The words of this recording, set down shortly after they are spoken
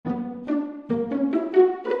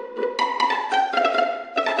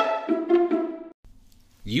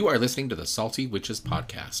You are listening to the Salty Witches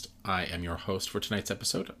Podcast. I am your host for tonight's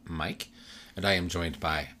episode, Mike, and I am joined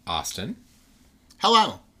by Austin.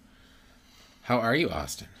 Hello. How are you,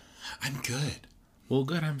 Austin? I'm good. Well,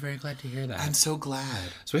 good. I'm very glad to hear that. I'm so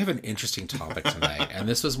glad. So we have an interesting topic tonight, and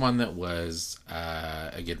this was one that was,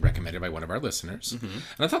 again, recommended by one of our listeners. Mm-hmm.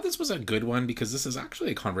 And I thought this was a good one because this is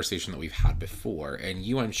actually a conversation that we've had before, and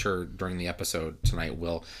you, I'm sure, during the episode tonight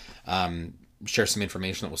will share some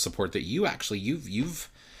information that will support that you've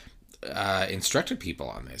instructed people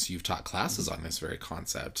on this. You've taught classes on this very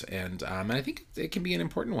concept, and I think it can be an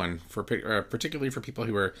important one for particularly for people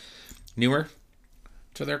who are newer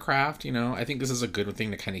to their craft. You know, I think this is a good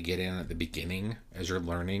thing to kind of get in at the beginning as you're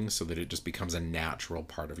learning, so that it just becomes a natural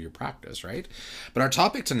part of your practice, right? But our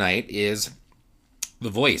topic tonight is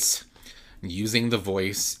the voice, using the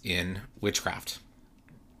voice in witchcraft.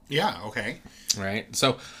 Yeah. Okay. Right.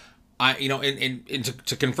 So, and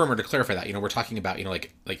to confirm or to clarify that, we're talking about,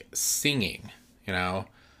 like singing, the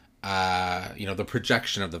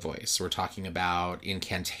projection of the voice. We're talking about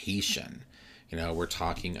incantation. We're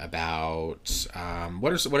talking about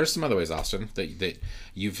what are some other ways, Austin, that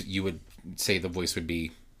you would say the voice would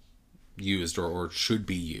be used or should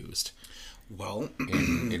be used? Well,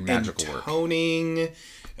 in magical work,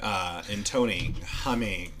 intoning,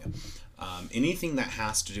 humming. Anything that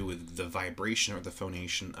has to do with the vibration or the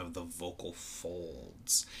phonation of the vocal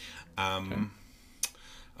folds. Okay.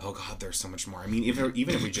 Oh God, there's so much more. I mean, even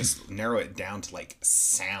if we just narrow it down to like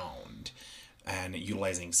sound and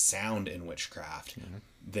utilizing sound in witchcraft,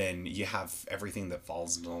 then you have everything that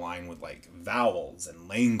falls into line with like vowels and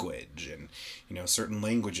language, and certain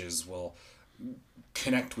languages will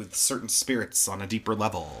connect with certain spirits on a deeper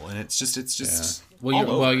level, and it's just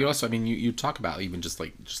you also, you talk about even just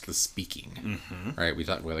the speaking, right? We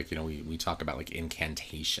talk we talk about like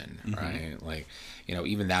incantation, right? Like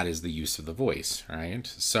even that is the use of the voice, right?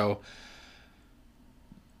 So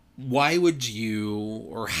why would you,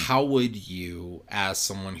 or how would you, as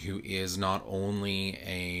someone who is not only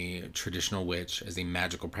a traditional witch, as a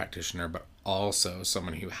magical practitioner, but also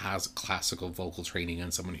someone who has classical vocal training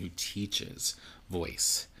and someone who teaches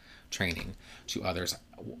voice training to others,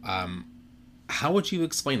 how would you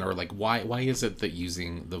explain, or like why is it that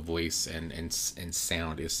using the voice and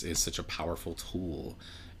sound is such a powerful tool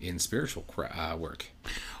in spiritual work?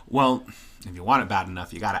 Well, if you want it bad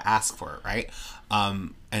enough, you got to ask for it, right?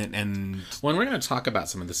 And well, we're going to talk about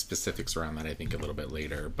some of the specifics around that, I think, a little bit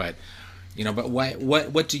later. But but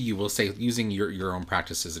what do you, will say, using your own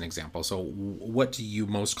practice as an example? So, what do you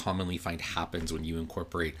most commonly find happens when you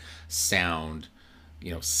incorporate sound?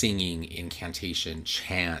 Singing, incantation,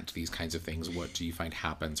 chant, these kinds of things. What do you find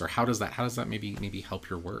happens, or how does that maybe help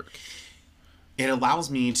your work? It allows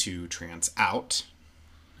me to trance out.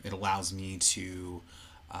 It allows me to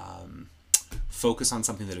focus on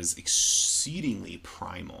something that is exceedingly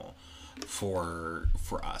primal for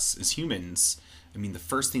us as humans. I mean, the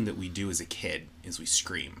first thing that we do as a kid is we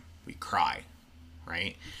scream, we cry,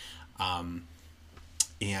 right?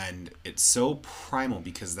 And it's so primal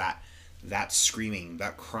because that screaming,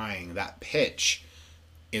 that crying, that pitch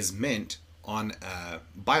is meant on a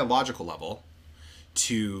biological level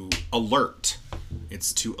to alert.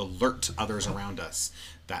 It's to alert others around us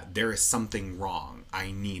that there is something wrong.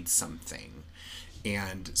 I need something.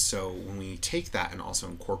 And so when we take that and also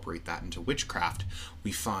incorporate that into witchcraft,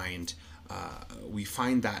 we find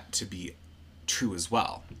that to be true as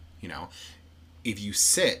well. If you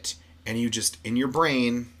sit and you just in your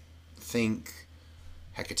brain think,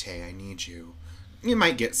 Hecate, I need you, you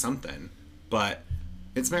might get something, but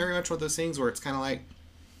it's very much one of those things where it's kind of like,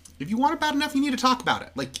 if you want it bad enough, you need to talk about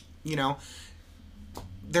it. Like,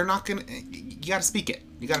 they're not gonna. You got to speak it.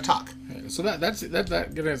 You got to talk. So that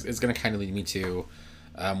is going to kind of lead me to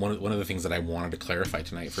one of the things that I wanted to clarify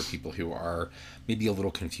tonight for people who are maybe a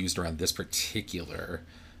little confused around this particular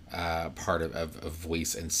part of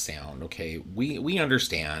voice and sound. Okay, we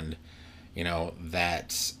understand,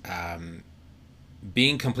 that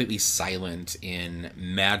being completely silent in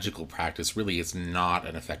magical practice really is not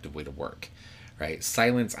an effective way to work, right?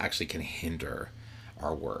 Silence actually can hinder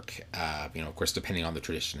our work, of course, depending on the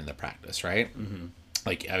tradition and the practice, right? Mm-hmm.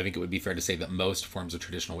 Like, I think it would be fair to say that most forms of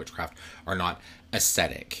traditional witchcraft are not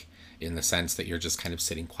ascetic in the sense that you're just kind of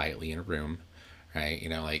sitting quietly in a room, right?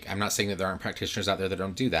 Like, I'm not saying that there aren't practitioners out there that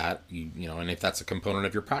don't do that, and if that's a component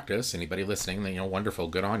of your practice, anybody listening, then, wonderful,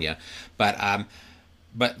 good on you.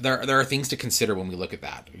 But there are things to consider when we look at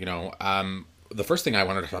that. The first thing I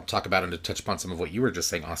wanted to talk about, and to touch upon some of what you were just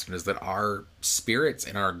saying, Austin, is that our spirits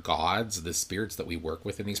and our gods, the spirits that we work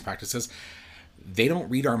with in these practices, they don't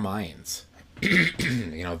read our minds.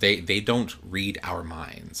 You know, they don't read our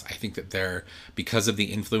minds. I think that they're, because of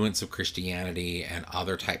the influence of Christianity and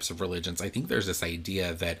other types of religions, I think there's this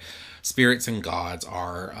idea that spirits and gods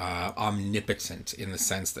are omnipotent, in the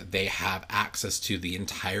sense that they have access to the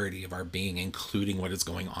entirety of our being, including what is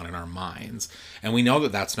going on in our minds. And we know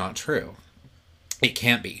that that's not true. It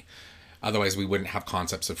can't be. Otherwise, we wouldn't have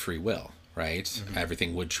concepts of free will, right? Mm-hmm.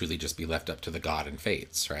 Everything would truly just be left up to the God and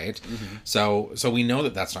fates, right? Mm-hmm. So we know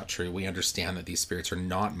that that's not true. We understand that these spirits are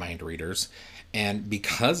not mind readers. And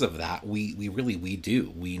because of that, we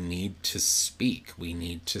do. We need to speak. We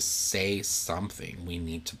need to say something. We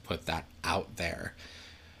need to put that out there.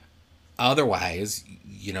 Otherwise,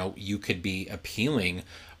 you know, you could be appealing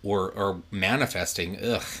or manifesting,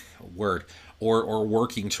 or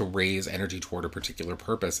working to raise energy toward a particular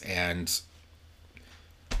purpose, and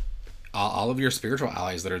all of your spiritual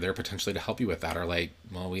allies that are there potentially to help you with that are like,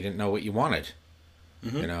 well, we didn't know what you wanted.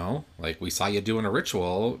 Mm-hmm. You know, like, we saw you doing a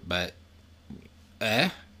ritual, but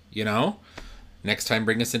you know, next time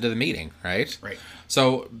bring us into the meeting, right? Right.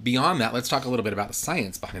 So beyond that, let's talk a little bit about the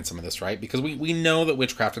science behind some of this, right? Because we know that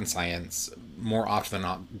witchcraft and science more often than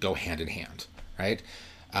not go hand in hand, right?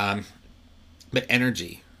 But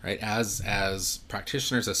energy, right? As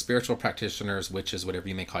practitioners, as spiritual practitioners, witches, whatever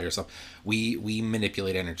you may call yourself, we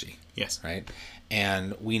manipulate energy. Yes. Right?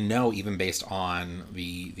 And we know, even based on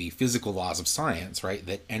the physical laws of science, right,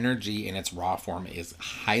 that energy in its raw form is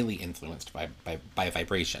highly influenced by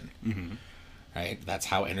vibration. Mm-hmm. Right? That's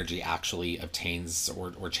how energy actually obtains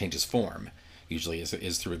or changes form. Usually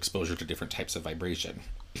is through exposure to different types of vibration.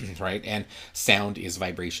 Right? And sound is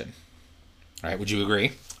vibration. Right? Would you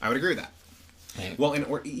agree? I would agree with that. Right. Well,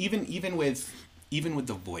 or even with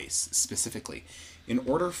the voice specifically, in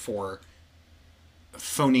order for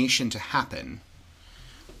phonation to happen,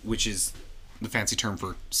 which is the fancy term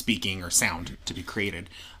for speaking or sound to be created,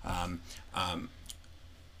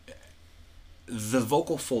 the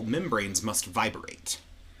vocal fold membranes must vibrate.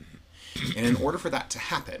 And in order for that to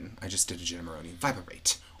happen, I just did a Gina Moroni,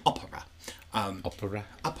 vibrate, opera. Opera.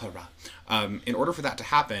 In order for that to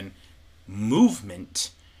happen,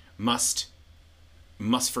 movement must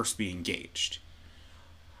first be engaged.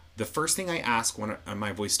 The first thing I ask one of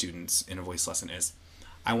my voice students in a voice lesson is,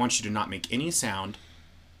 I want you to not make any sound,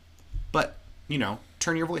 but, you know,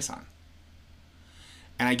 turn your voice on.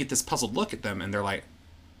 And I get this puzzled look at them, and they're like,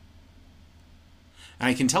 and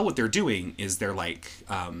I can tell what they're doing is they're like,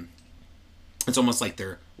 it's almost like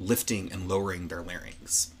they're lifting and lowering their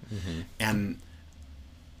larynx. Mm-hmm. And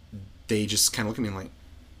they just kind of look at me like,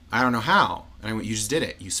 I don't know how. And I went, you just did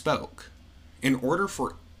it. You spoke. In order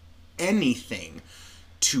for anything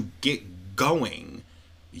to get going,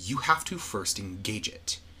 you have to first engage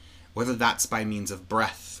it. Whether that's by means of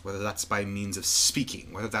breath, whether that's by means of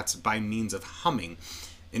speaking, whether that's by means of humming.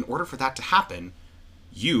 In order for that to happen,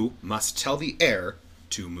 you must tell the air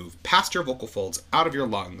to move past your vocal folds, out of your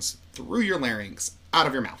lungs, through your larynx, out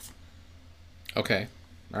of your mouth. Okay.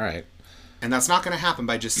 All right. And that's not going to happen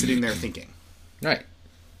by just sitting there thinking. Right.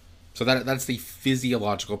 So that's the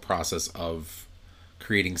physiological process of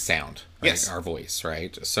creating sound, right? Yes. Our voice,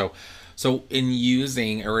 right? So in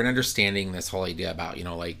using or in understanding this whole idea about, you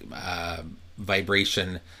know, like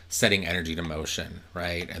vibration setting energy to motion,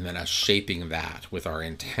 right? And then us shaping that with our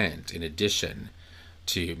intent in addition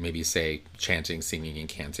to maybe, say, chanting, singing, and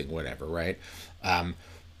canting, whatever, right?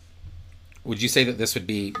 Would you say that this would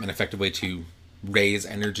be an effective way to raise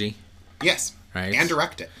energy? Yes. Right? And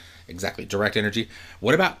direct it. Exactly. Direct energy.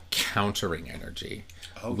 What about countering energy?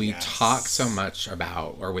 Oh, we yes. talk so much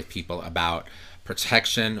about, or with people, about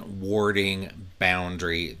protection, warding,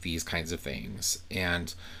 boundary, these kinds of things.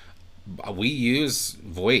 And we use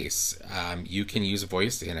voice. You can use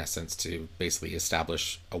voice, in essence, to basically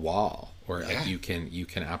establish a wall. Or Yeah. like you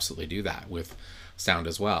can absolutely do that with sound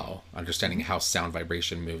as well. Understanding how sound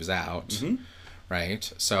vibration moves out. Mm-hmm.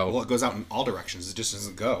 Right? So, well, it goes out in all directions. It just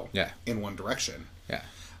doesn't go in one direction. Yeah.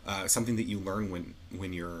 Something that you learn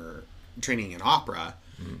when you're training in opera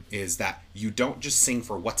is that you don't just sing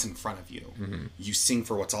for what's in front of you. Mm-hmm. You sing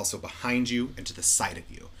for what's also behind you and to the side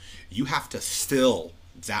of you. You have to fill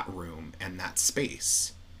that room and that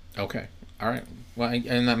space. Okay. All right. Well,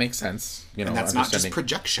 and that makes sense. You know, and that's not just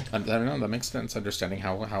projection. I don't know. That makes sense. Understanding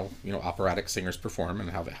how you know operatic singers perform and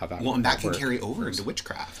how that. Well, and that can carry over into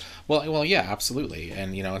witchcraft. Well, yeah, absolutely.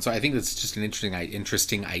 And you know, and so I think it's just an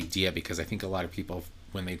interesting idea, because I think a lot of people,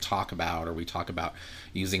 when they talk about, or we talk about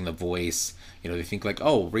using the voice, you know, they think like,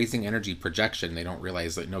 oh, raising energy, projection. They don't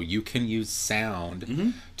realize that, no, you can use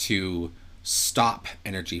sound to stop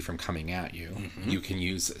energy from coming at you. You can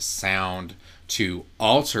use sound to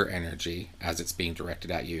alter energy as it's being directed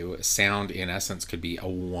at you. Sound, in essence, could be a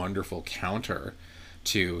wonderful counter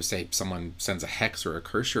to, say, someone sends a hex or a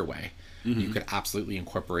curse your way. You could absolutely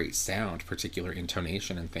incorporate sound, particular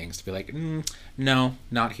intonation and things to be like, no,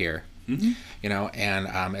 not here. You know,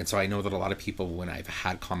 and so I know that a lot of people, when I've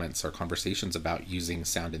had comments or conversations about using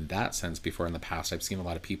sound in that sense before in the past, I've seen a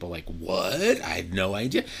lot of people like, what? I had no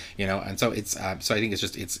idea, you know, and so it's, so I think it's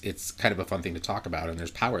just, it's kind of a fun thing to talk about, and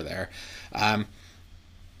there's power there.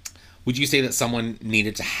 Would you say that someone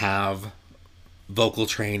needed to have vocal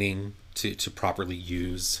training to properly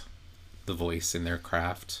use the voice in their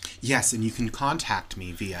craft? Yes, and you can contact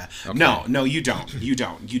me via... Okay. No, you don't. You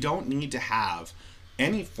don't need to have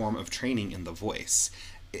any form of training in the voice.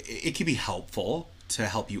 It can be helpful to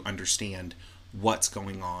help you understand what's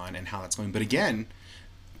going on and how that's going. But again,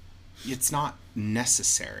 it's not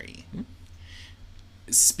necessary.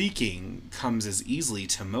 Speaking comes as easily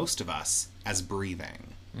to most of us as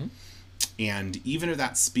breathing. And even if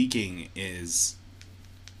that speaking is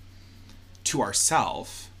to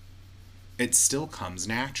ourselves, it still comes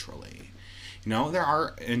naturally. You know, there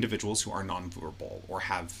are individuals who are nonverbal or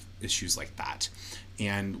have issues like that.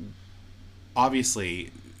 And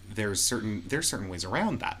obviously there's certain ways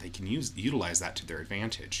around that. They can utilize that to their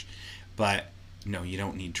advantage. But no, you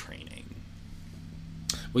don't need training.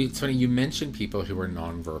 Well, it's funny, you mentioned people who are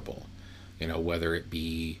nonverbal, you know, whether it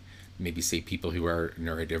be maybe, say, people who are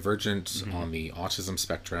neurodivergent on the autism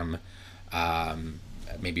spectrum,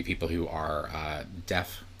 maybe people who are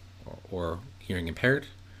deaf or hearing impaired,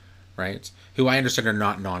 right? Who I understand are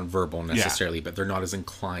not nonverbal necessarily, but they're not as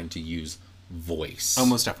inclined to use voice. Oh,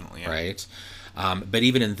 most definitely, yeah. Right? But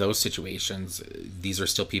even in those situations, these are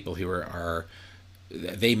still people who are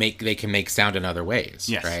they can make sound in other ways,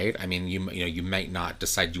 yes. Right? I mean, you might not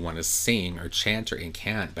decide you want to sing or chant or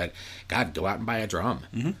incant, but God, go out and buy a drum.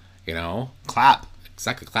 You know, clap.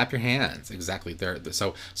 Exactly, clap your hands. Exactly.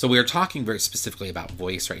 So we are talking very specifically about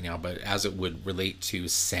voice right now, but as it would relate to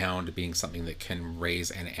sound being something that can raise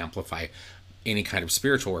and amplify any kind of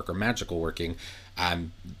spiritual work or magical working,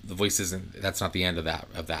 the voice that's not the end of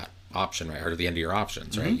that option, right? Or the end of your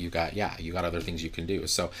options, right? You got other things you can do.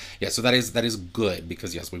 So so that is good,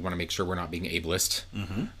 because yes, we want to make sure we're not being ableist,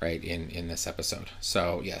 right? In this episode.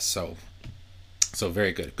 So yes, so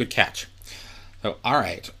very good catch. So, all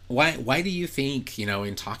right. Why do you think, you know,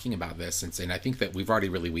 in talking about this, and I think that we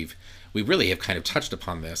really have kind of touched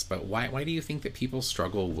upon this, but why do you think that people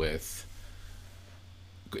struggle with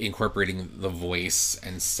incorporating the voice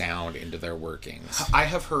and sound into their workings? I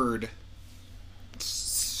have heard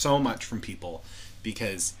so much from people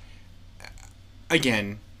because,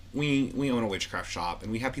 again, we own a witchcraft shop,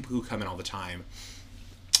 and we have people who come in all the time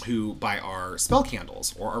who buy our spell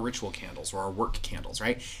candles or our ritual candles or our work candles,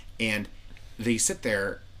 right? And they sit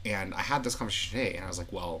there, and I had this conversation today, and I was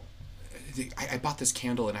like, well, I bought this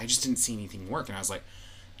candle, and I just didn't see anything work. And I was like,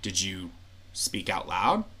 did you speak out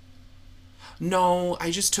loud? No,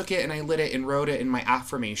 I just took it, and I lit it, and wrote it in my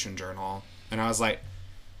affirmation journal. And I was like,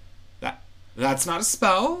 that's not a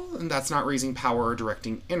spell, and that's not raising power or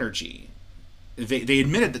directing energy. They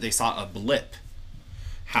admitted that they saw a blip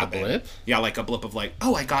happen. A blip? Yeah, like a blip of like,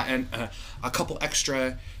 oh, I got a couple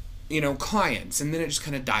extra, clients, and then it just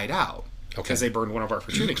kind of died out. Okay. Because they burned one of our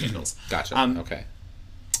Fortuna candles. Gotcha. Okay.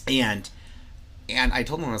 And I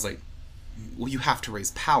told them, I was like, well, you have to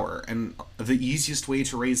raise power. And the easiest way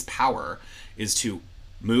to raise power is to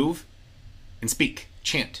move and speak,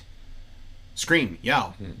 chant, scream,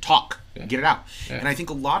 yell, talk, get it out. Yeah. And I think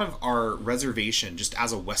a lot of our reservation, just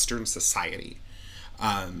as a Western society,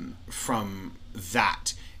 from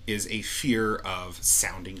that is a fear of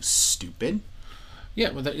sounding stupid.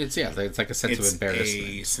 Yeah, well, it's like a sense of embarrassment.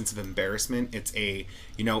 It's a sense of embarrassment. It's a,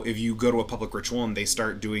 if you go to a public ritual and they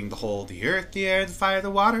start doing the whole the earth, the air, the fire, the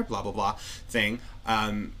water, blah, blah, blah thing,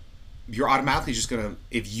 you're automatically just going to,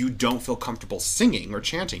 if you don't feel comfortable singing or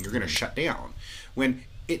chanting, you're going to shut down. When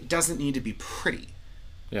it doesn't need to be pretty.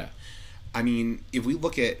 Yeah. I mean, if we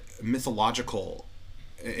look at mythological,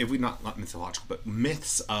 not mythological, but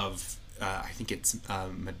myths of, I think it's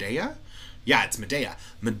Medea? Yeah, it's Medea.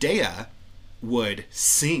 Medea would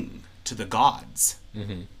sing to the gods,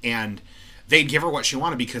 and they'd give her what she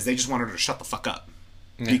wanted because they just wanted her to shut the fuck up,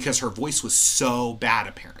 because her voice was so bad,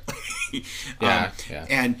 apparently.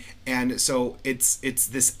 And so it's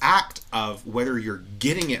this act of whether you're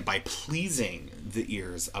getting it by pleasing the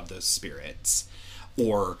ears of those spirits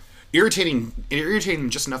or irritating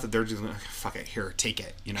them just enough that they're just like, fuck it, here, take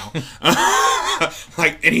it,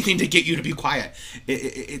 like anything to get you to be quiet.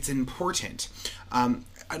 It's important.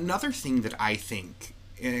 Another thing that I think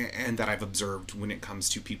and that I've observed when it comes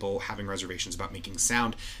to people having reservations about making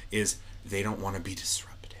sound is they don't want to be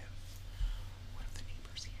disruptive. What if the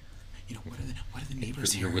neighbors hear? You know, what if the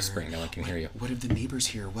neighbors hear? You're whispering, no one can hear you. What if the neighbors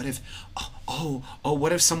hear? What if,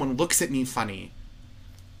 what if someone looks at me funny?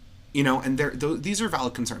 You know, and these are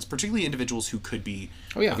valid concerns, particularly individuals who could be.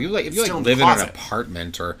 Oh yeah, if you live in an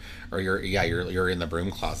apartment or you're in the broom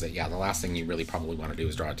closet, the last thing you really probably want to do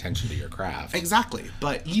is draw attention to your craft. Exactly,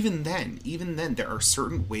 but even then, there are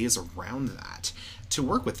certain ways around that to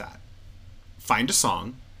work with that. Find a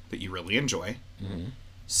song that you really enjoy,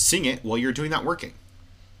 sing it while you're doing that working.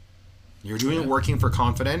 You're doing it working for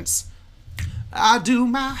confidence. I do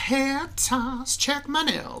my hair toss, check my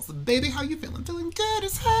nails. Baby, how you feeling? Feeling good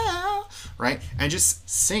as hell. Right? And just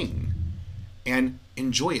sing and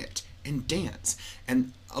enjoy it and dance.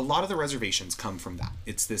 And a lot of the reservations come from that.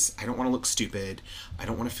 It's this, I don't want to look stupid. I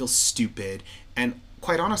don't want to feel stupid. And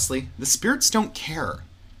quite honestly, the spirits don't care.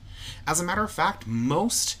 As a matter of fact,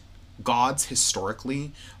 most spirits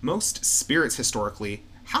historically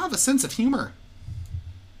have a sense of humor.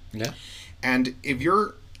 Yeah. And if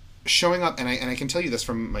you're showing up, and I can tell you this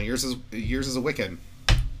from my years as a Wiccan,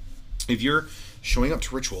 if you're showing up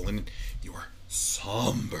to ritual and you are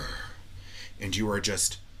somber and you are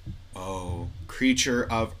just, creature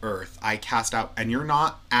of earth, I cast out, and you're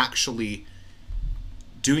not actually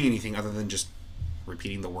doing anything other than just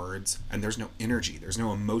repeating the words, and there's no energy, there's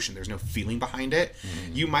no emotion, there's no feeling behind it,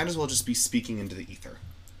 you might as well just be speaking into the ether.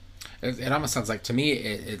 It almost sounds like, to me,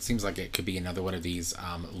 it seems like it could be another one of these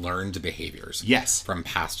learned behaviors. Yes. From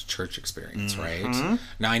past church experience, right?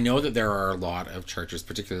 Now, I know that there are a lot of churches,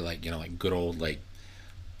 particularly like good old, like,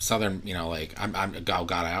 Southern,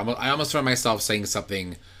 I almost found myself saying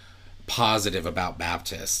something positive about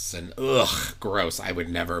Baptists, and gross, I would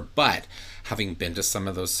never, but having been to some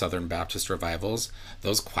of those Southern Baptist revivals,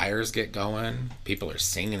 those choirs get going, people are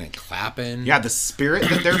singing and clapping. Yeah, the spirit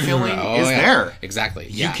that they're feeling is there. Exactly.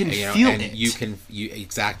 You can feel it.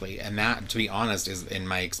 Exactly. And that, to be honest, is, in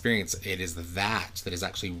my experience, it is that is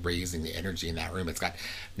actually raising the energy in that room. It's got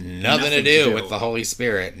nothing to do with the Holy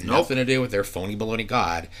Spirit, nothing to do with their phony baloney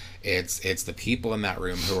God. It's the people in that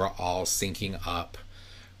room who are all syncing up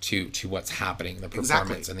to what's happening, the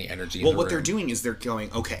performance and the energy in the room. Well, what they're doing is they're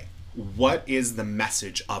going, okay, what is the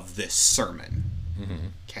message of this sermon?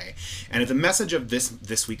 Okay. And if the message of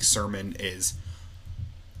this week's sermon is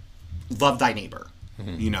love thy neighbor,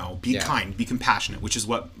 be kind, be compassionate, which is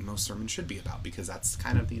what most sermons should be about, because that's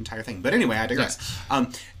kind of the entire thing. But anyway, I digress.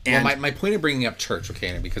 My point of bringing up church,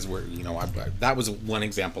 okay, because that was one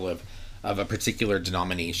example of a particular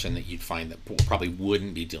denomination that you'd find that probably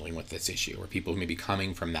wouldn't be dealing with this issue, or people who may be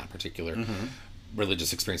coming from that particular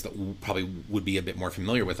religious experience that probably would be a bit more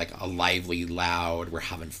familiar with, like, a lively, loud, we're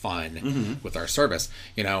having fun with our service,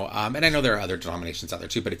 and I know there are other denominations out there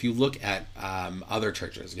too, but if you look at other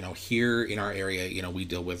churches, here in our area, we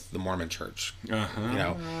deal with the Mormon church,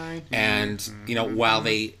 and while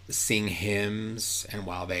they sing hymns and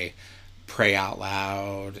while they pray out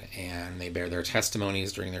loud and they bear their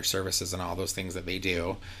testimonies during their services and all those things that they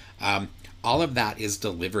do, all of that is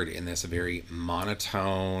delivered in this very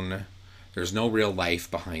monotone, there's no real life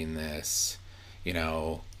behind this,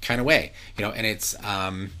 kind of way, and it's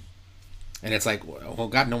like, well,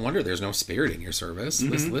 God, no wonder there's no spirit in your service.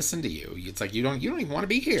 Listen to you. It's like you don't even want to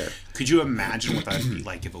be here. Could you imagine what that would be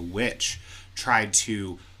like if a witch tried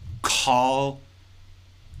to call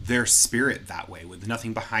their spirit that way with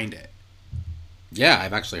nothing behind it? Yeah,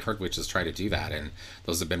 I've actually heard witches try to do that, and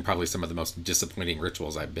those have been probably some of the most disappointing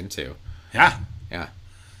rituals I've been to. Yeah.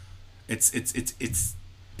 It's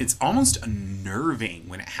almost unnerving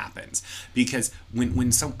when it happens, because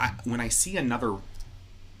when I see another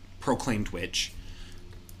proclaimed witch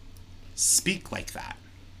speak like that,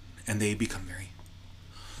 and they become very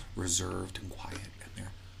reserved and quiet, and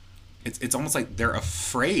it's almost like they're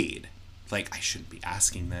afraid. Like, I shouldn't be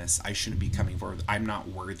asking this. I shouldn't be coming forward. I'm not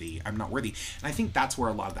worthy. And I think that's where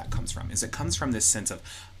a lot of that comes from. Is it comes from this sense of,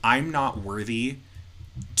 I'm not worthy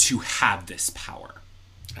to have this power.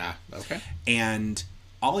 Okay. And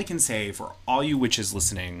all I can say for all you witches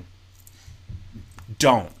listening,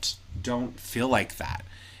 don't feel like that.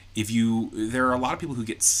 There are a lot of people who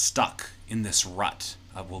get stuck in this rut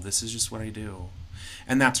of, well, this is just what I do.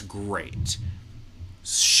 And that's great.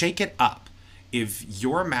 Shake it up. If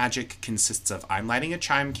your magic consists of, I'm lighting a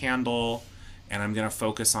chime candle and I'm going to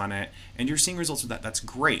focus on it, and you're seeing results with that, that's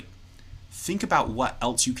great. Think about what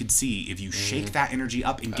else you could see if you shake that energy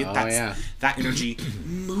up and get that energy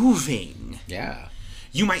moving. Yeah.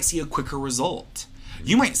 You might see a quicker result.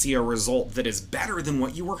 You might see a result that is better than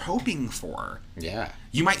what you were hoping for. Yeah.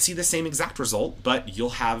 You might see the same exact result, but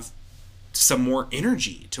you'll have some more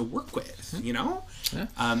energy to work with, you know? Yeah.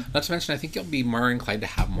 Not to mention, I think you'll be more inclined to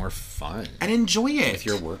have more fun and enjoy it if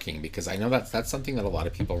you're working, because I know that's something that a lot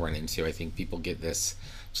of people run into. I think people get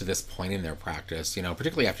to this point in their practice, you know,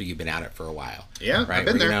 particularly after you've been at it for a while. Yeah, right. I've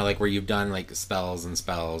been there. You know, like where you've done like spells and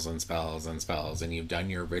spells and spells and spells, and you've done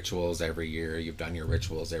your rituals every year.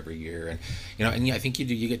 And you know, and I think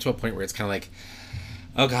you get to a point where it's kind of like,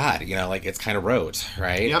 oh God, you know, like it's kind of rote,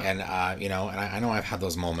 right? Yep. And you know, and I know I've had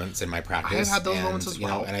those moments in my practice. I've had those moments as well.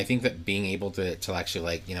 You know, and I think that being able to actually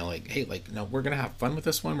like, you know, like, hey, like, no, we're gonna have fun with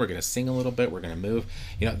this one. We're gonna sing a little bit. We're gonna move.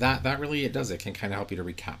 You know, that really it does. It can kind of help you to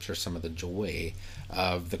recapture some of the joy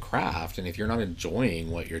of the craft. And if you're not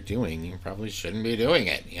enjoying what you're doing, you probably shouldn't be doing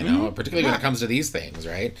it. You know, particularly when it comes to these things,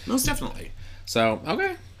 right? Most definitely. So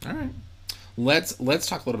okay, all right. Let's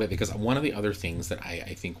talk a little bit, because one of the other things that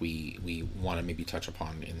I think we want to maybe touch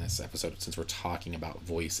upon in this episode, since we're talking about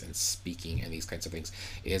voice and speaking and these kinds of things,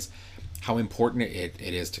 is how important it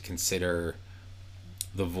is to consider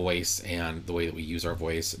the voice and the way that we use our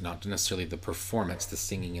voice, not necessarily the performance, the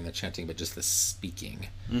singing and the chanting, but just the speaking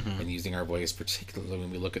and using our voice, particularly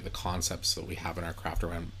when we look at the concepts that we have in our craft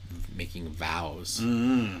around making vows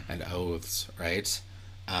and oaths, right?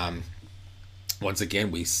 Once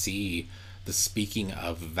again, we see the speaking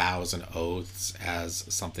of vows and oaths as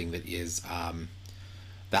something that is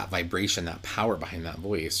that vibration, that power behind that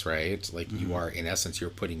voice, right? Like you are, in essence, you're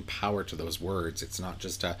putting power to those words. It's not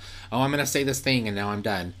just oh, I'm going to say this thing and now I'm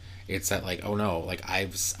done. It's that like, oh no, like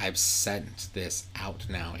I've sent this out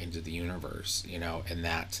now into the universe, you know, and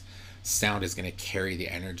that sound is going to carry the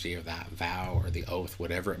energy of that vow or the oath,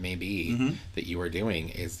 whatever it may be that you are doing.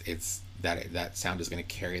 It's that sound is going to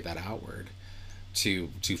carry that outward to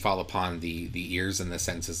fall upon the ears and the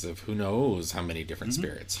senses of who knows how many different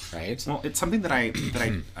spirits, right? Well, it's something that I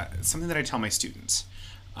something that I tell my students,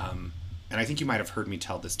 and I think you might have heard me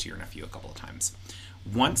tell this to your nephew a couple of times.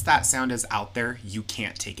 Once that sound is out there, you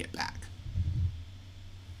can't take it back.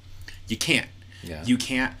 You can't. Yeah. You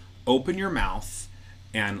can't open your mouth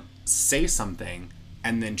and say something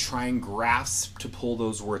and then try and grasp to pull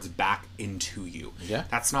those words back into you. Yeah.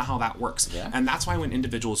 That's not how that works. Yeah. And that's why when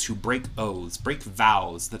individuals who break oaths, break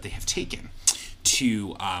vows that they have taken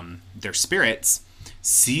to their spirits,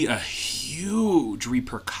 see a huge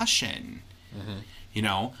repercussion. You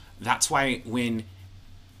know, that's why when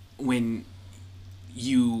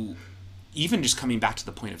you, even just coming back to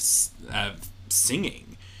the point of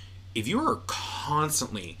singing, if you are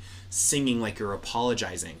constantly singing like you're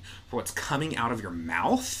apologizing for what's coming out of your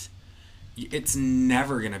mouth, it's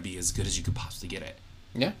never going to be as good as you could possibly get it.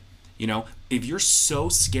 Yeah. You know, if you're so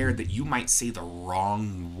scared that you might say the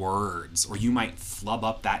wrong words or you might flub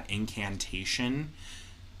up that incantation,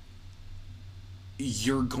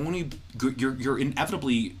 you're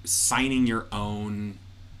inevitably signing your own,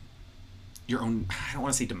 I don't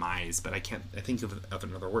want to say demise, but I think of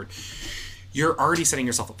another word. You're already setting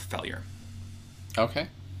yourself up for failure. Okay.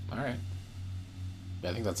 All right.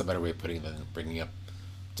 I think that's a better way of putting it than bringing up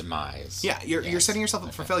demise. Yeah, you're setting yourself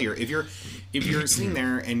up for failure. If you're sitting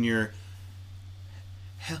there and you're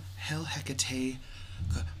Hail Hecate,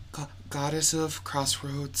 goddess of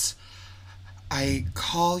crossroads, I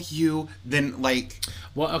call you, then like.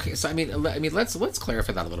 Well, okay. So I mean, let's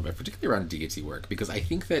clarify that a little bit, particularly around deity work, because I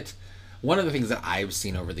think that one of the things that I've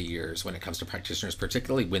seen over the years when it comes to practitioners,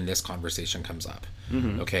 particularly when this conversation comes up,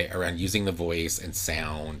 okay, around using the voice and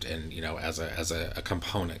sound and, you know, as a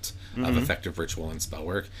component of effective ritual and spell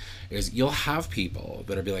work, is you'll have people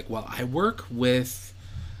that'll be like, well, I work with,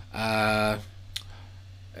 who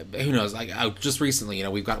knows, like just recently, you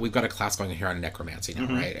know, we've got a class going here on necromancy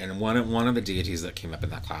now, right? And one of the deities that came up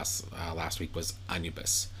in that class last week was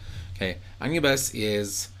Anubis. Okay, Anubis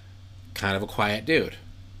is kind of a quiet dude.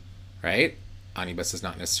 Right? Anubis is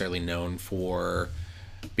not necessarily known for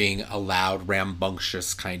being a loud,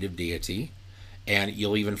 rambunctious kind of deity. And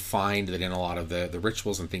you'll even find that in a lot of the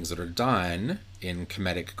rituals and things that are done in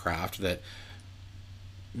Kemetic craft that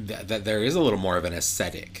there is a little more of an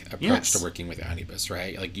ascetic approach to working with Anubis,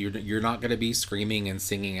 right? Like you're not going to be screaming and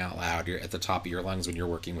singing out loud. You're at the top of your lungs when you're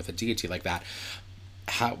working with a deity like that.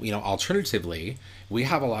 How, you know, alternatively, we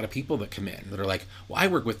have a lot of people that come in that are like, well, I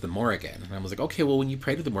work with the Morrigan. And I was like, okay, well, when you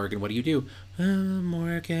pray to the Morrigan, what do you do?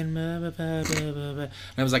 Morrigan, blah, blah, blah, blah, blah. And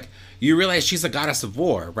I was like, you realize she's a goddess of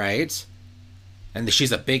war, right? And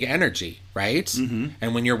she's a big energy, right?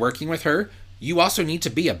 And when you're working with her, you also need to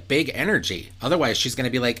be a big energy. Otherwise, she's going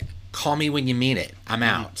to be like, call me when you mean it. I'm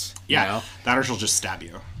out. Yeah, you know? that or she'll just stab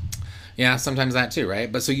you. Yeah, sometimes that too,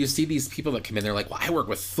 right? But so you see these people that come in, they're like, well, I work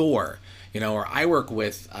with Thor. You know, or I work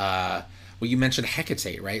with, well, you mentioned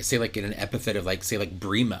Hecate, right? Say like in an epithet of like, say like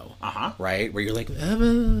Brimo, right? Where you're like,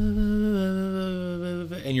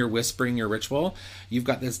 love and you're whispering your ritual, you've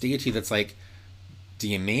got this deity that's like, do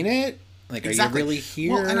you mean it? Like, Exactly. are you really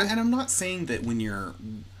here? Well, and I'm not saying that when you're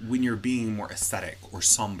being more aesthetic or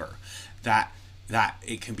somber, that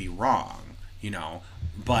it can be wrong,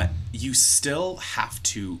 but you still have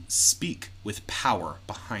to speak with power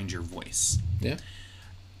behind your voice. Yeah.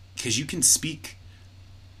 Because you can speak.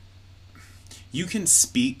 You can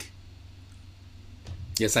speak.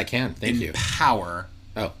 Yes, I can. Thank you. Power.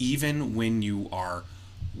 Oh. Even when you are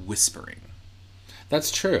whispering.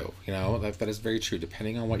 That's true. That is very true.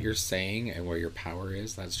 Depending on what you're saying and where your power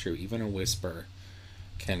is, that's true. Even a whisper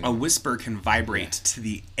can vibrate to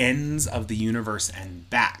the ends of the universe and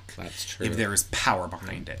back. That's true. If there is power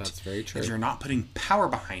behind it. That's very true. If you're not putting power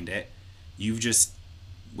behind it, you've just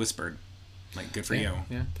whispered. Like, good for you.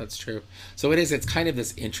 Yeah, that's true. So it's kind of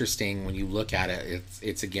this interesting, when you look at it,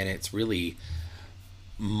 it's really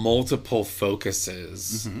multiple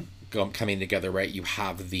focuses coming together, right? You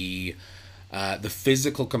have the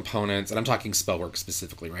physical components, and I'm talking spell work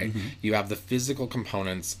specifically, right? You have the physical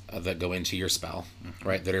components that go into your spell,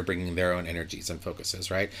 right? That are bringing their own energies and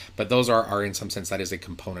focuses, right? But those are in some sense, that is a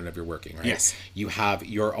component of your working, right? Yes. You have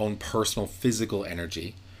your own personal physical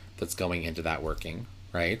energy that's going into that working,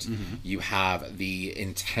 right? You have the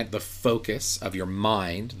intent, the focus of your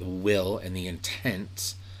mind, the will, and the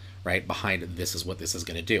intent, right, behind this is what this is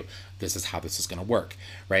going to do. This is how this is going to work,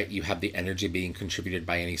 right? You have the energy being contributed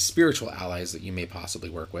by any spiritual allies that you may possibly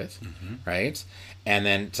work with, right? And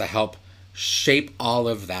then to help shape all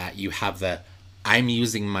of that, you have I'm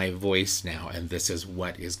using my voice now, and this is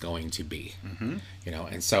what is going to be,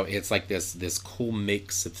 and so it's like this cool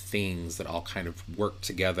mix of things that all kind of work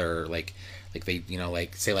together, like they,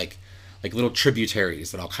 like little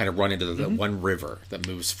tributaries that all kind of run into the one river that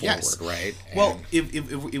moves forward, yes. right? Well,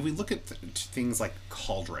 if we look at things like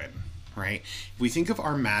cauldron, right? If we think of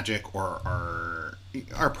our magic or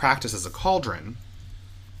our practice as a cauldron,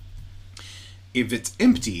 if it's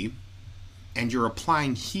empty and you're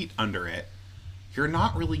applying heat under it, you're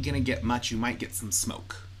not really going to get much. You might get some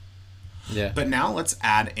smoke. Yeah. But now let's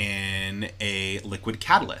add in a liquid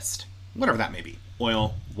catalyst, whatever that may be.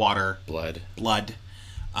 Oil, water, blood.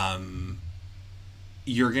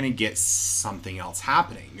 You're going to get something else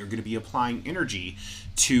happening. You're going to be applying energy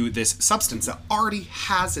to this substance that already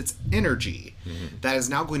has its energy that is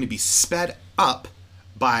now going to be sped up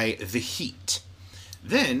by the heat.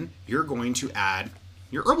 Then you're going to add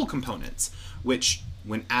your herbal components, which,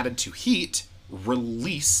 when added to heat,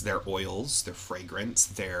 release their oils, their fragrance,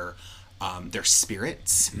 their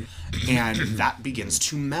spirits, and that begins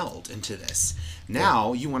to meld into this.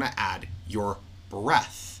 Now you want to add your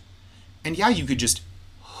breath. And yeah, you could just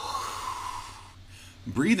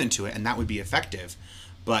breathe into it and that would be effective.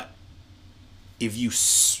 But if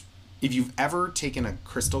you've ever taken a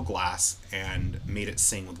crystal glass and made it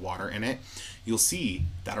sing with water in it, you'll see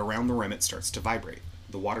that around the rim it starts to vibrate.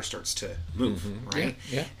 The water starts to move, right?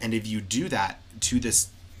 Yeah. And if you do that to this,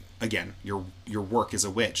 again, your work as a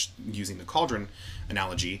witch, using the cauldron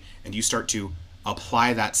analogy, and you start to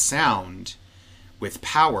apply that sound with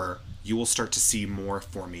power, you will start to see more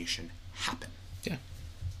formation happen. Yeah.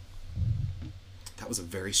 That was a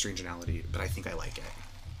very strange analogy, but I think I like it.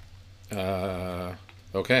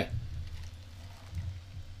 Okay.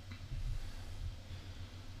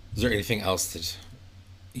 Is there anything else that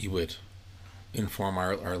you would inform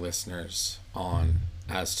our listeners on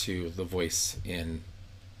as to the voice in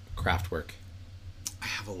craft work? I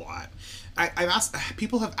have a lot.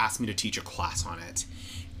 People have asked me to teach a class on it,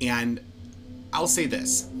 and I'll say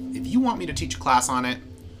this: if you want me to teach a class on it,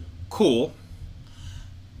 cool.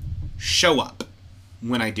 Show up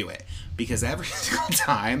when I do it, because every single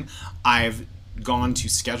time I've gone to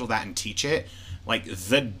schedule that and teach it, like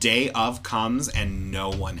the day of comes and no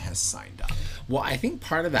one has signed up. Well, I think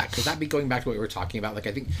part of that, because that'd be going back to what we were talking about, like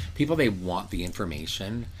I think people, they want the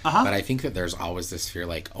information, but I think that there's always this fear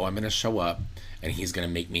like, oh, I'm going to show up and he's going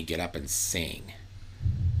to make me get up and sing.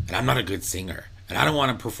 And I'm not a good singer. And I don't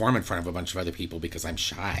want to perform in front of a bunch of other people because I'm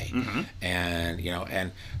shy. And,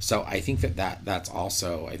 and so I think that's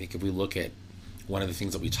also, I think if we look at one of the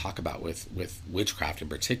things that we talk about with witchcraft in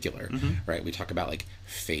particular, right? We talk about like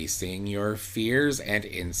facing your fears and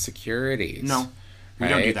insecurities. No, we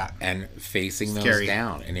don't do that. And facing those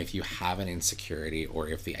down. And if you have an insecurity, or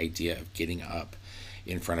if the idea of getting up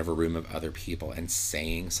in front of a room of other people and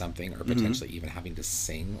saying something, or potentially even having to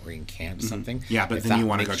sing or incant something. Yeah, but then you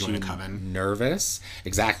want to go join a coven. Nervous.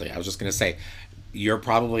 Exactly. I was just going to say, you're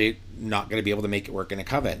probably not going to be able to make it work in a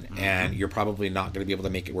coven, and you're probably not going to be able to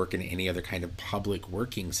make it work in any other kind of public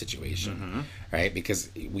working situation, right? Because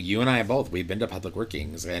you and I both, we've been to public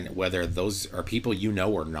workings, and whether those are people you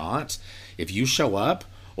know or not, if you show up,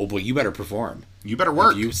 oh boy, you better perform. You better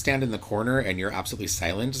work. If you stand in the corner and you're absolutely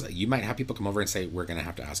silent, you might have people come over and say, we're going to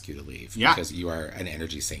have to ask you to leave because you are an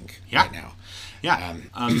energy sink right now. Yeah.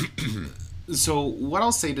 So what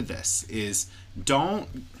I'll say to this is,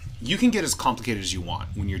 you can get as complicated as you want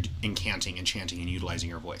when you're incanting and chanting and utilizing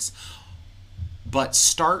your voice. But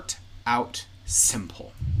start out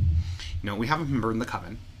simple. We have a member in the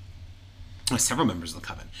coven, several members of the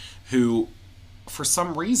coven, who, for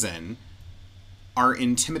some reason, are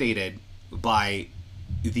intimidated by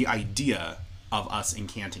the idea of us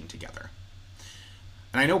incanting together.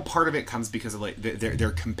 And I know part of it comes because of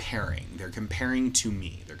they're comparing. They're comparing to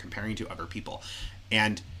me. They're comparing to other people.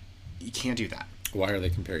 And you can't do that. Why are they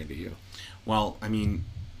comparing to you? Well, I mean,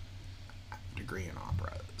 I have a degree in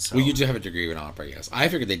opera. So. Well, you do have a degree in opera, yes. I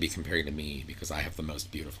figured they'd be comparing to me because I have the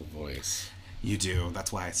most beautiful voice. You do.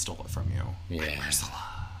 That's why I stole it from you. Yeah. Where's the love?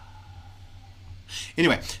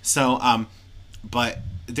 Anyway, so, but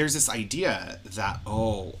there's this idea that,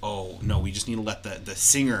 oh, no, we just need to let the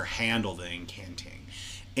singer handle the incanting.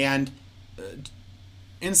 And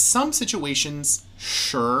in some situations,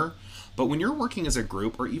 sure. But when you're working as a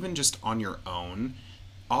group or even just on your own,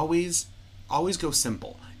 always go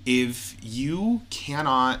simple. If you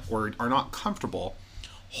cannot or are not comfortable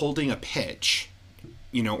holding a pitch,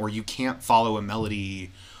 or you can't follow a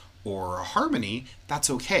melody or a harmony, that's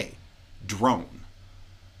okay. Drone.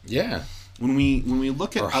 Yeah. When we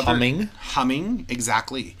look at humming,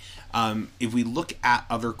 exactly. If we look at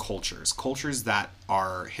other cultures that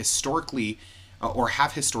are historically or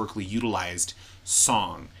have historically utilized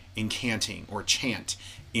song, incanting, or chant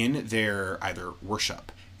in their either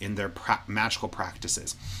worship, in their magical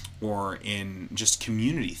practices, or in just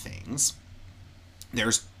community things,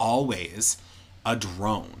 there's always a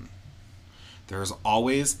drone. There's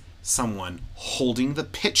always someone holding the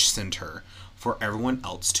pitch center for everyone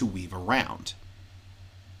else to weave around.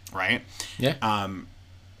 Right? Yeah.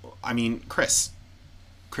 I mean, Chris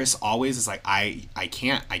always is like, I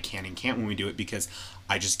can't when we do it because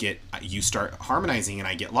I just you start harmonizing and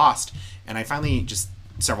I get lost. And I finally just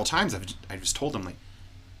several times I just told him, like,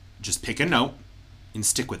 just pick a note and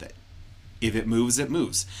stick with it. If it moves, it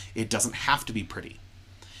moves. It doesn't have to be pretty.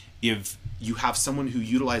 If you have someone who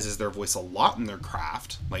utilizes their voice a lot in their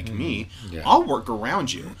craft, like me, I'll work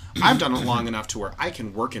around you. I've done it long enough to where I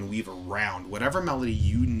can work and weave around whatever melody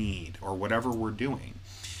you need or whatever we're doing.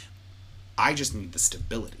 I just need the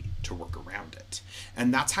stability to work around it.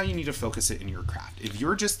 And that's how you need to focus it in your craft. If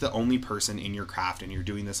you're just the only person in your craft and you're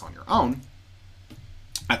doing this on your own,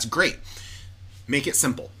 that's great. Make it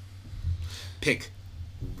simple. Pick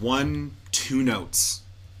 1-2 notes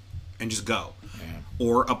and just go. Yeah.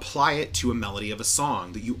 Or apply it to a melody of a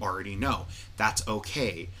song that you already know. That's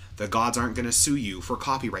okay. The gods aren't going to sue you for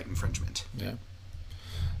copyright infringement. Yeah.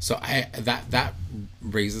 So that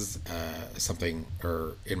raises something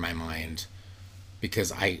in my mind,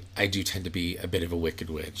 because I do tend to be a bit of a wicked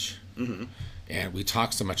witch, and we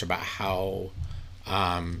talk so much about how,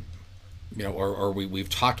 we've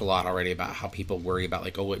talked a lot already about how people worry about,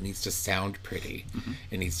 like, oh, it needs to sound pretty,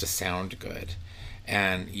 it needs to sound good,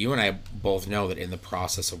 and you and I both know that in the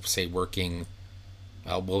process of, say, working,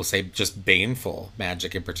 we'll say just baneful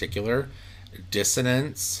magic in particular,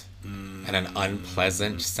 dissonance and an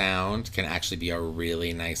unpleasant sound can actually be a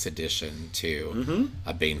really nice addition to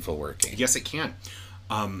a baneful working. Yes, it can.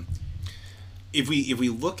 If we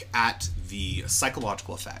look at the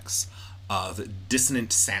psychological effects of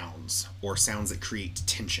dissonant sounds, or sounds that create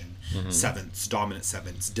tension, sevenths, dominant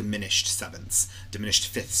sevenths, diminished sevenths, diminished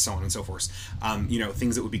fifths, so on and so forth,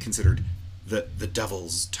 things that would be considered the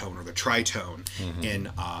devil's tone or the tritone in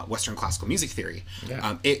Western classical music theory,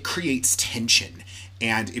 it creates tension.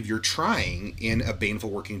 And if you're trying in a baneful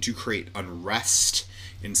working to create unrest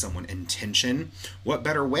in someone and tension, what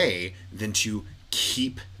better way than to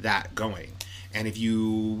keep that going? And if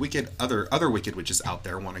you other wicked witches out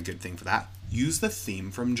there want a good thing for that, use the theme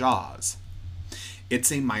from Jaws.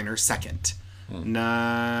 It's a minor second.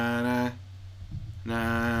 Na na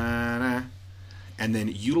na na. And then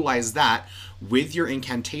utilize that with your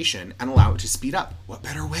incantation and allow it to speed up. What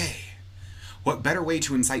better way? What better way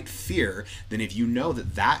to incite fear than if you know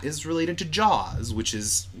that is related to Jaws, which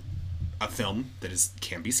is a film that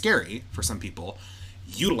can be scary for some people.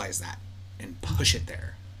 Utilize that and push it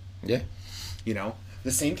there. Yeah.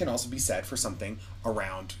 The same can also be said for something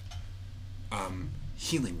around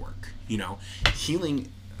healing work.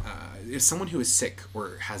 Healing, if someone who is sick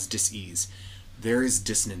or has dis-ease, there is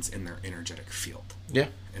dissonance in their energetic field. Yeah.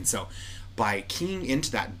 And so by keying into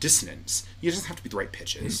that dissonance, it doesn't have to be the right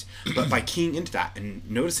pitches, but by keying into that and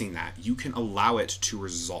noticing that, you can allow it to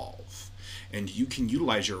resolve. And you can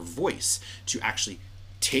utilize your voice to actually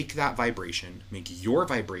take that vibration, make your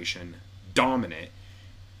vibration dominant,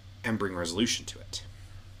 and bring resolution to it.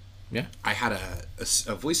 Yeah. I had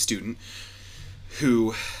a voice student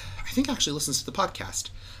who I think actually listens to the podcast.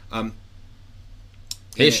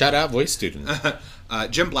 Hey, shout out voice student.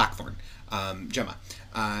 Jim Blackthorn. Gemma.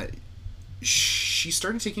 She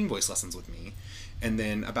started taking voice lessons with me, and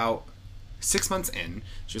then about 6 months in,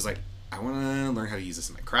 she was like, I want to learn how to use this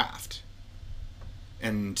in my craft.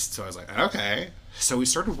 And so I was like, okay. So we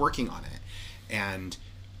started working on it, and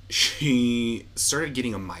she started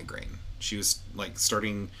getting a migraine. She was like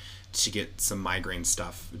starting to get some migraine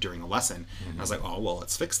stuff during a lesson. And I was like, oh, well,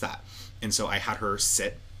 let's fix that. And so I had her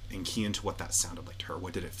sit and key into what that sounded like to her.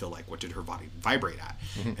 What did it feel like? What did her body vibrate at?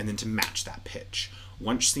 And then to match that pitch.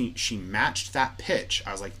 Once she matched that pitch,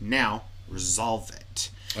 I was like, now resolve it.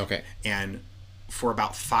 Okay. And for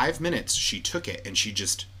about 5 minutes, she took it and she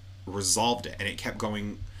just resolved it. And it kept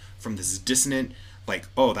going from this dissonant, like,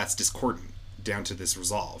 oh, that's discordant, down to this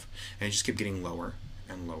resolve. And it just kept getting lower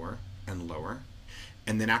and lower and lower.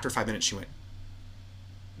 And then after 5 minutes, she went,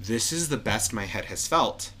 this is the best my head has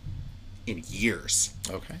felt in years.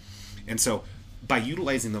 Okay. And so by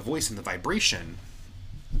utilizing the voice and the vibration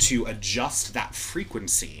to adjust that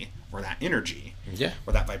frequency or that energy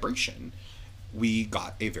or that vibration, we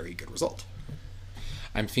got a very good result.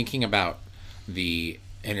 I'm thinking about the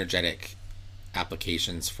energetic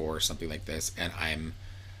applications for something like this, and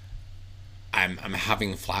I'm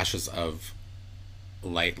having flashes of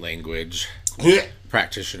light language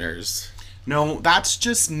practitioners. No, that's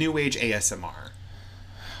just new age ASMR.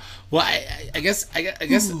 Well, I guess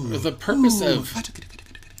the purpose of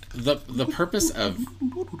the purpose of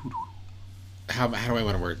how do I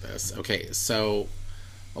want to word this? Okay, so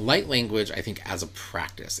light language, I think, as a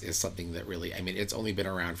practice is something that really, I mean, it's only been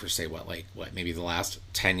around for maybe the last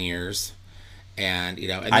 10 years. And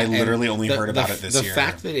and I literally only heard about it this year. The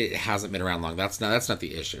fact that it hasn't been around long, that's not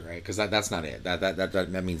the issue, right? Because that's not it.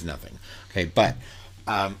 That means nothing. Okay, but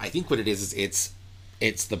I think what it is it's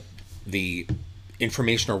the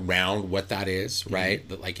information around what that is, right?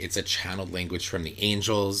 That like it's a channeled language from the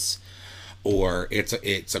angels, or it's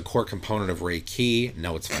a core component of Reiki.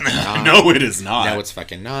 No, it's fucking not. No, it is not. No, it's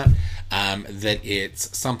fucking not. That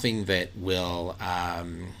it's something that will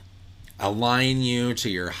align you to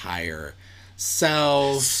your higher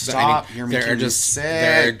self. Stop! You're making me sick.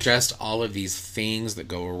 There are just all of these things that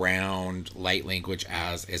go around light language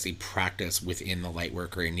as a practice within the light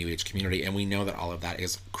worker and New Age community, and we know that all of that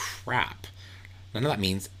is crap. None of that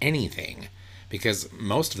means anything, because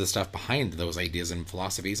most of the stuff behind those ideas and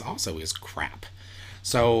philosophies also is crap.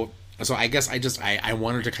 So I guess I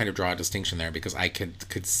wanted to kind of draw a distinction there, because I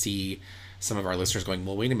could see some of our listeners going,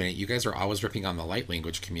 well, wait a minute, you guys are always ripping on the light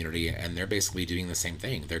language community, and they're basically doing the same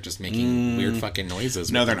thing. They're just making weird fucking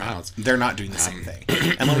noises. No, they're not. Mouths. They're not doing the same thing.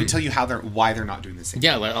 And let me tell you why they're not doing the same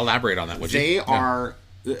thing. Yeah, elaborate on that, would you?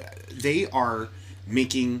 They are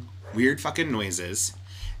making weird fucking noises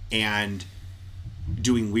and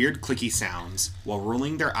doing weird clicky sounds while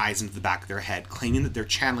rolling their eyes into the back of their head, claiming that they're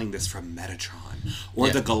channeling this from Metatron or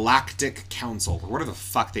the Galactic Council or whatever the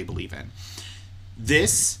fuck they believe in.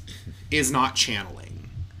 This is not channeling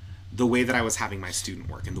the way that I was having my student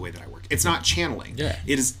work and the way that I work. It's not channeling. Yeah.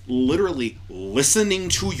 It is literally listening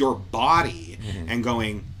to your body and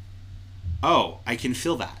going, oh, I can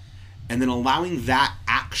feel that. And then allowing that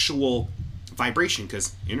actual vibration,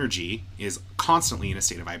 because energy is constantly in a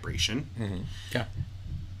state of vibration. Yeah.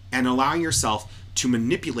 And allowing yourself to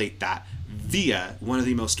manipulate that via one of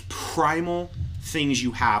the most primal things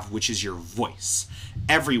you have, which is your voice.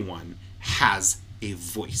 Everyone has a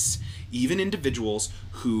voice. Even individuals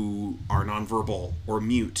who are nonverbal or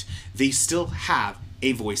mute, they still have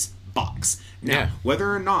a voice box. Now,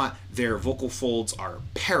 whether or not their vocal folds are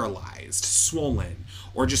paralyzed, swollen,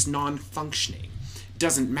 or just non-functioning,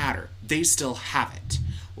 doesn't matter. They still have it.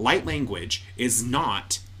 Light language is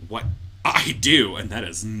not what I do, and that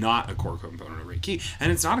is not a core component of Reiki,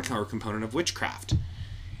 and it's not a core component of witchcraft.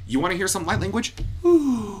 You want to hear some light language?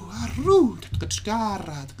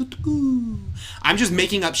 I'm just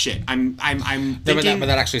making up shit. I'm thinking... but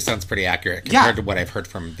that actually sounds pretty accurate compared to what I've heard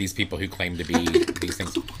from these people who claim to be these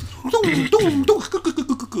things.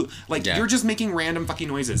 Like, you're just making random fucking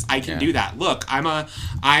noises. I can do that. Look, I'm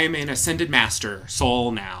an ascended master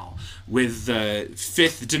soul now with the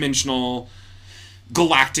 5th dimensional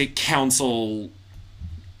galactic council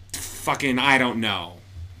fucking, I don't know.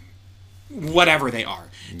 Whatever they are.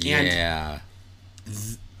 Yeah.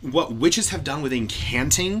 what witches have done with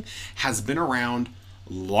incanting has been around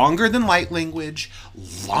longer than light language,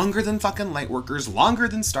 longer than fucking light workers, longer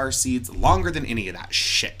than star seeds, longer than any of that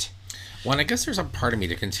shit. Well, and I guess there's a part of me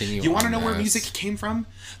to continue. You want to know where music came from?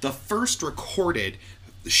 The first recorded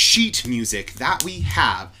sheet music that we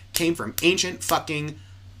have came from ancient fucking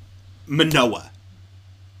Manoa.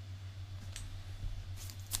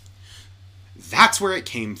 That's where it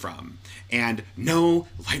came from. And no,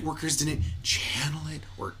 lightworkers didn't channel it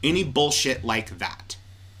or any bullshit like that.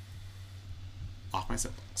 Off my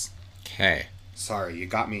soapbox. Okay. Sorry, you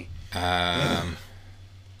got me. I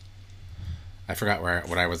forgot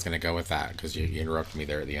what I was going to go with that because you interrupted me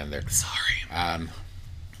there at the end there. Sorry.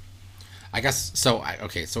 I guess so.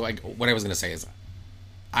 What I was going to say is,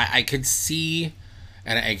 I could see,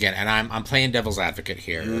 and again, and I'm playing devil's advocate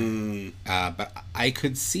here, but I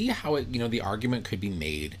could see how the argument could be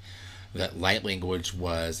made that light language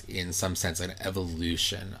was in some sense an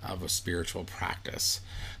evolution of a spiritual practice.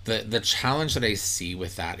 The challenge that I see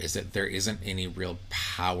with that is that there isn't any real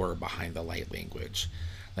power behind the light language.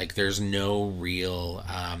 Like there's no real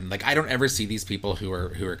I don't ever see these people who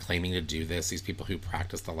are claiming to do this, these people who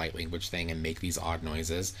practice the light language thing and make these odd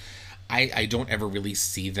noises. I don't ever really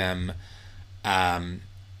see them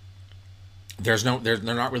they're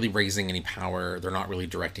not really raising any power. They're not really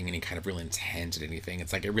directing any kind of real intent at anything.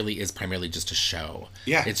 It's like it really is primarily just a show.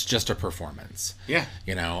 Yeah. It's just a performance. Yeah.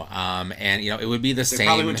 And it would be the same. They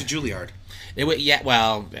probably went to Juilliard. It would, yeah.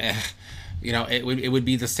 Well, it would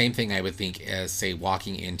be the same thing I would think as say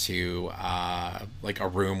walking into like a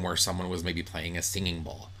room where someone was maybe playing a singing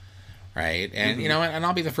bowl. Right. And, and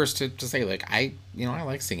I'll be the first to say like, I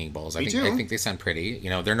like singing bowls. I think they sound pretty,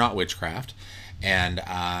 they're not witchcraft. And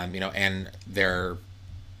and they're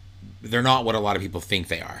not what a lot of people think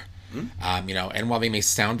they are. And while they may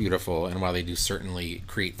sound beautiful and while they do certainly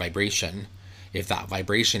create vibration, if that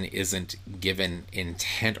vibration isn't given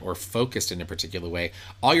intent or focused in a particular way,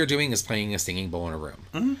 all you're doing is playing a singing bowl in a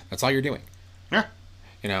room. That's all you're doing. Yeah.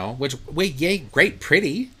 Which yay, great,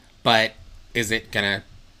 pretty, but is it gonna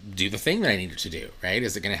do the thing that I need it to do, right?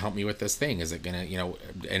 Is it going to help me with this thing? Is it going to,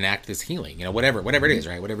 enact this healing? Whatever it is,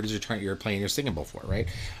 right? Whatever it is you're playing your singing bowl for, right?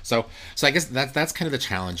 So I guess that's kind of the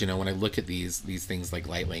challenge, when I look at these things like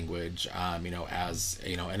light language, as,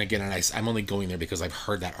 and again, I'm only going there because I've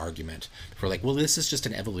heard that argument for like, well, this is just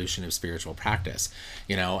an evolution of spiritual practice,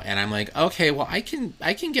 and I'm like, okay, well, I can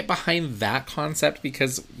get behind that concept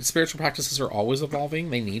because spiritual practices are always evolving.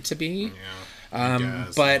 They need to be. Yeah.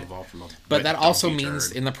 But that also means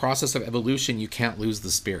in the process of evolution, you can't lose the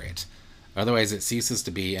spirit. Otherwise, it ceases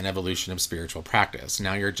to be an evolution of spiritual practice.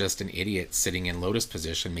 Now you're just an idiot sitting in lotus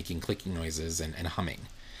position, making clicking noises and humming,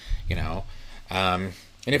 And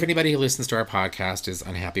if anybody who listens to our podcast is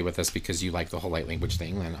unhappy with us because you like the whole light language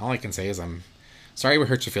thing, then all I can say is I'm sorry we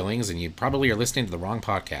hurt your feelings, and you probably are listening to the wrong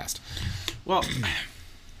podcast. Well,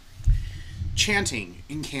 chanting,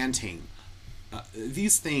 incanting,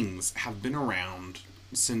 these things have been around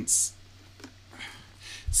since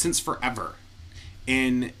forever.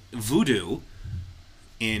 In voodoo,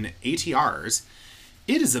 in ATRs,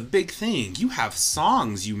 it is a big thing. You have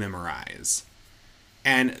songs you memorize.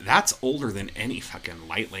 And that's older than any fucking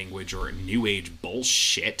light language or new age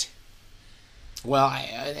bullshit. Well,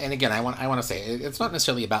 and again, I want to say it's not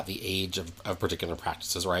necessarily about the age of particular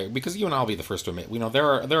practices, right? Because you and I'll be the first to admit,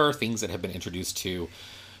 there are things that have been introduced to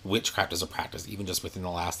witchcraft as a practice, even just within the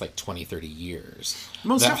last 20, 30 years.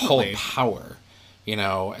 Most that definitely. Whole power,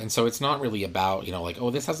 and so it's not really about,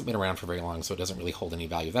 this hasn't been around for very long, so it doesn't really hold any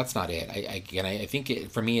value. That's not it. I think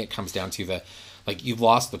for me, it comes down to you've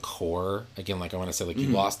lost the core. Again, I want to say, you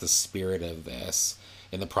lost the spirit of this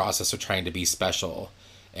in the process of trying to be special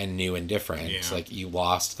and new and different. Yeah. You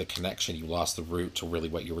lost the connection, you lost the root to really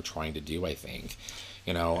what you were trying to do, I think.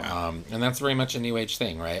 And that's very much a new age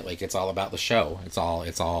thing, right? It's all about the show. It's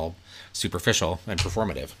all superficial and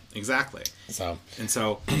performative. Exactly. So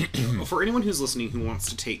for anyone who's listening who wants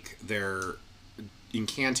to take their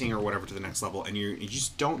incanting or whatever to the next level, and you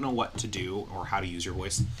just don't know what to do or how to use your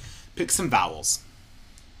voice, pick some vowels.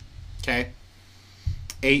 Okay?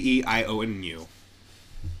 A, E, I, O, and U.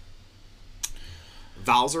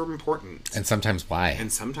 Vowels are important. And sometimes Y.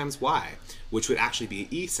 Which would actually be an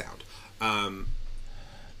E sound.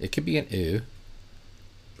 It could be an U.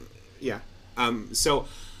 Yeah. So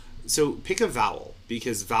pick a vowel,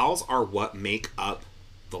 because vowels are what make up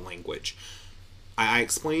the language. I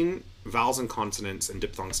explain vowels and consonants and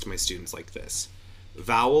diphthongs to my students like this.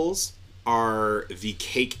 Vowels are the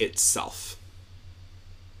cake itself.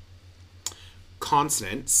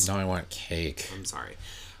 Consonants... No, I want cake. I'm sorry.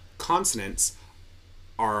 Consonants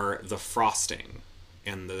are the frosting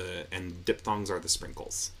and diphthongs are the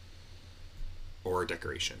sprinkles or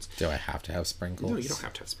decorations. Do I have to have sprinkles? No, you don't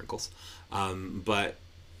have to have sprinkles. But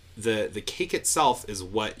the cake itself is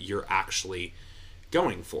what you're actually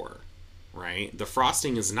going for, right? The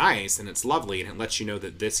frosting is nice and it's lovely and it lets you know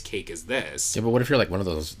that this cake is this. Yeah, but what if you're like one of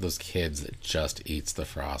those kids that just eats the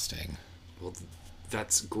frosting? Well,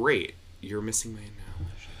 that's great. You're missing my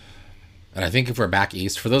analogy. And I think if we're back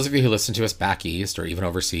east, for those of you who listen to us back east or even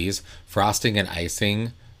overseas, frosting and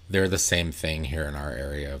icing, they're the same thing here in our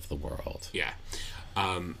area of the world. Yeah.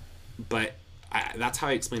 But that's how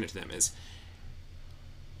I explain it to them is,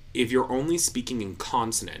 if you're only speaking in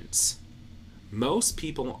consonants, most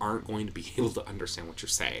people aren't going to be able to understand what you're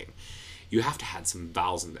saying. You have to add some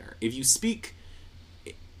vowels in there. If you speak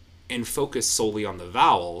and focus solely on the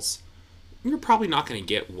vowels, you're probably not going to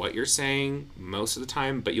get what you're saying most of the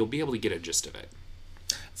time, but you'll be able to get a gist of it.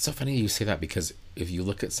 It's so funny you say that, because if you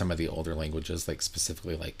look at some of the older languages, like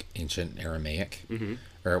specifically like ancient Aramaic,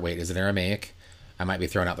 or wait, is it Aramaic? I might be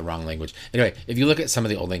throwing out the wrong language. Anyway, if you look at some of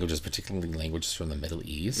the old languages, particularly languages from the Middle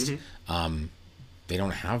East, they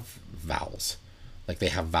don't have vowels. Like they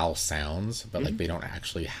have vowel sounds, but like they don't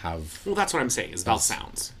actually have. Well, that's what I'm saying is vowel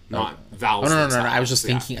sounds, not vowels. Oh, no. I was just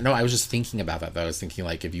thinking. No, I was just thinking about that. Though I was thinking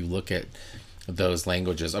like if you look at those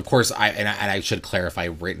languages, of course, I should clarify,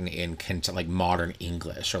 written in like modern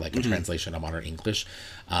English or like a translation of modern English,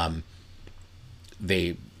 it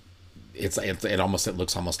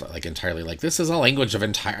looks almost like entirely like this is a language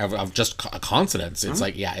of just consonants. It's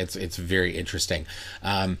like it's very interesting.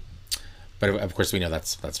 But of course, we know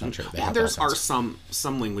that's not true. There are some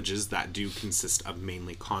languages that do consist of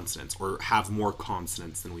mainly consonants or have more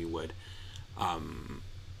consonants than we would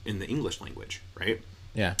in the English language, right?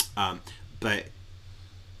 Yeah. But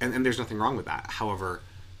and there's nothing wrong with that. However,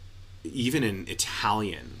 even in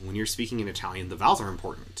Italian, when you're speaking in Italian, the vowels are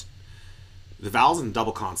important. The vowels and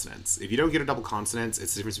double consonants. If you don't get a double consonants,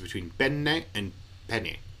 it's the difference between bene and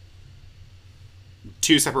penne.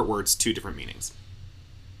 Two separate words, two different meanings.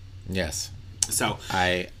 Yes. So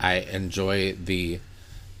I enjoy the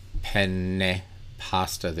penne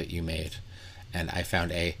pasta that you made, and I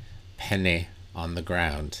found a penne on the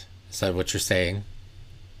ground. Is that what you're saying?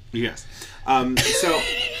 Yes. So,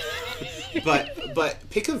 but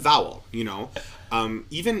pick a vowel. You know,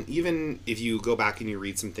 even if you go back and you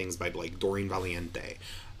read some things by like Doreen Valiente.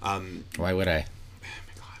 Why would I? Oh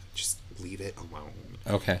my God! Just leave it alone.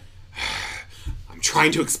 Okay. I'm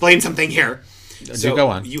trying to explain something here. So go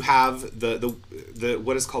on. You have the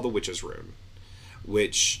what is called the Witch's Rune,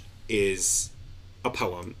 which is a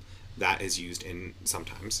poem that is used in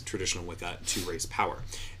sometimes traditional Wicca to raise power,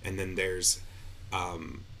 and then there's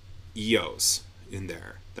Eos in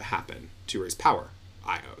there that happen to raise power.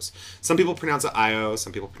 Ios. Some people pronounce it Io,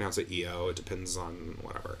 some people pronounce it Eo. It depends on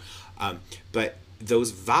whatever. But those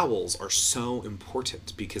vowels are so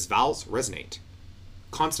important because vowels resonate,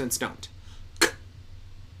 consonants don't.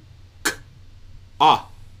 Ah.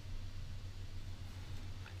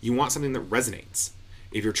 You want something that resonates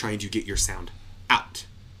if you're trying to get your sound out.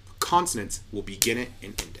 Consonants will begin it and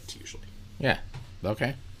end it usually. Yeah.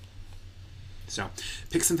 Okay. So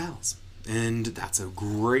pick some vowels. And that's a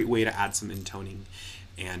great way to add some intoning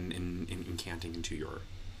and incanting into your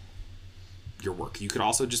work. You could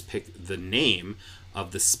also just pick the name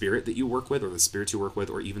of the spirit that you work with or the spirits you work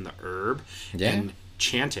with or even the herb and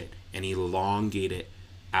chant it and elongate it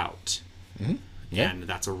out. Mm-hmm. Yeah. And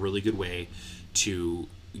that's a really good way to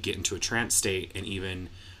get into a trance state and even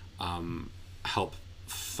help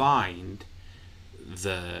find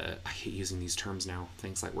I hate using these terms now,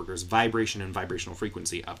 things like workers, vibration and vibrational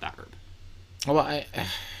frequency of that herb. Well,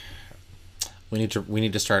 we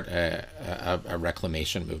need to start a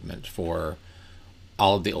reclamation movement for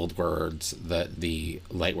all of the old words that the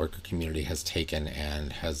lightworker community has taken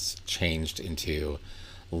and has changed into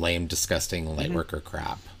lame, disgusting lightworker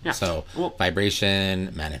crap. Yeah. So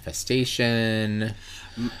vibration, manifestation,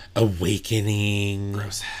 awakening.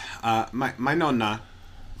 Gross. My nonna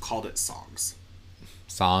called it songs.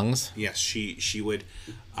 Songs? Yes, she would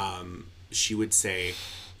say,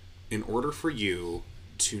 in order for you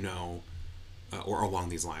to know, or along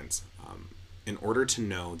these lines, in order to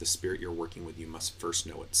know the spirit you're working with, you must first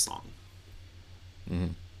know its song.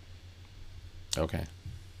 Mm-hmm. Okay.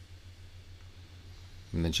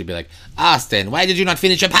 And then she'd be like, Austin, why did you not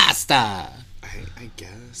finish your pasta? I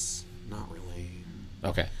guess. Not really.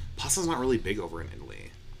 Okay. Pasta's not really big over in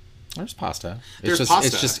Italy. There's pasta.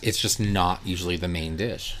 Pasta. It's just not usually the main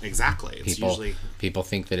dish. Exactly. It's usually... People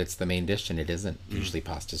think that it's the main dish, and it isn't. Usually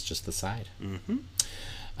pasta's just the side. Mm-hmm.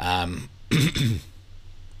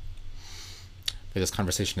 This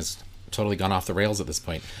conversation has totally gone off the rails at this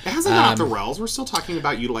point. It hasn't gone off the rails. We're still talking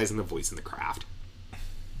about utilizing the voice in the craft.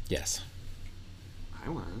 Yes. I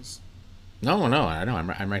was. No, I know.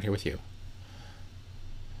 I'm right here with you.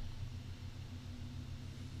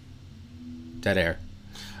 Dead air.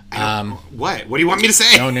 What? What do you want me to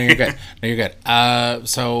say? No, you're good. No, you're good.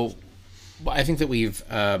 So, I think that we've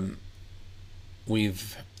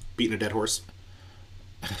beaten a dead horse.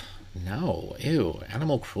 No, ew,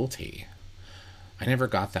 animal cruelty. I never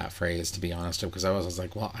got that phrase, to be honest, because I was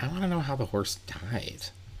like, well, I want to know how the horse died.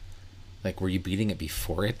 Like, were you beating it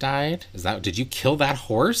before it died? Did you kill that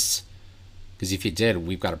horse? Because if you did,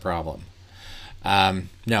 we've got a problem.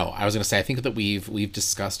 No, I was going to say, I think that we've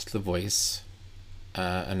discussed the voice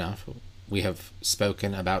enough. We have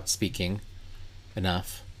spoken about speaking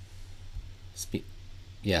enough.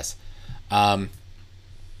 Yes.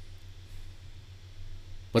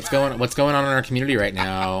 What's going on in our community right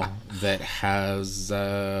now that has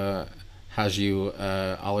you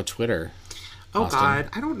all of Twitter? Oh, Austin? God,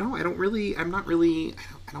 I don't know. I don't.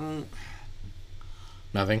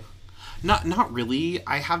 Nothing. Not really.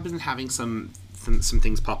 I have been having some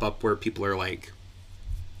things pop up where people are like,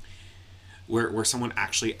 where someone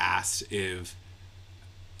actually asked if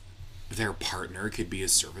their partner could be a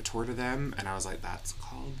servitor to them, and I was like, that's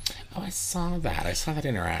called... Oh, I saw that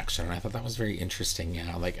interaction, and I thought that was very interesting.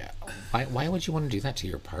 Like, why would you want to do that to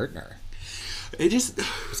your partner? It's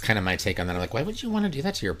kind of my take on that. I'm like, why would you want to do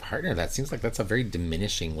that to your partner? That seems like that's a very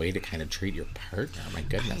diminishing way to kind of treat your partner. My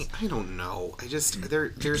goodness. I don't know.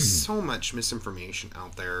 There's so much misinformation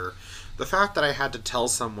out there. The fact that I had to tell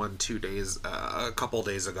someone a couple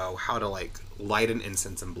days ago how to like light an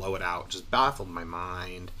incense and blow it out just baffled my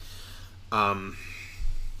mind. I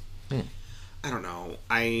don't know.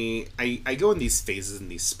 I go in these phases and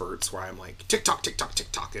these spurts where I'm like TikTok,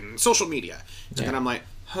 and social media, and then I'm like,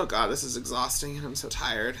 oh God, this is exhausting, and I'm so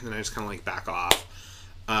tired, and then I just kind of like back off.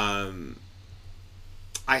 I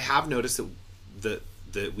have noticed that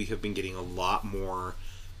we have been getting a lot more.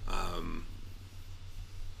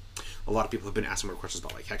 A lot of people have been asking more questions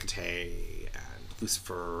about like Hecate and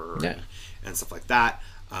Lucifer and stuff like that.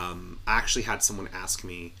 I actually had someone ask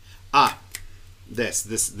me, this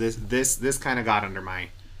kind of got under my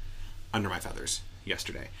feathers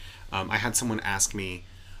yesterday. I had someone ask me,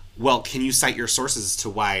 well, can you cite your sources to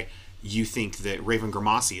why you think that Raven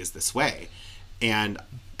Grimassi is this way? And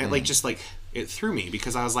it threw me,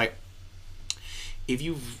 because I was like, if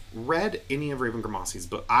you've read any of Raven Grimassi's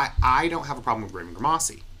book, I don't have a problem with Raven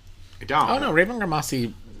Grimassi. I don't. Oh no, Raven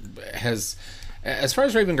Grimassi has, as far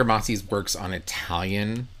as Raven Grimassi's works on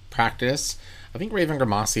Italian practice, I think Raven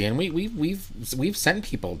Grimassi, and we've sent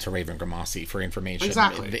people to Raven Grimassi for information.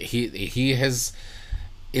 Exactly. He is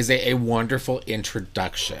a wonderful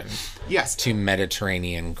introduction. Yes. To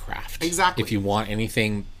Mediterranean craft. Exactly. If you want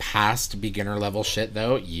anything past beginner level shit,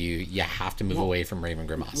 though, you have to move away from Raven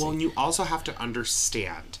Grimassi. Well, and you also have to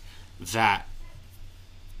understand that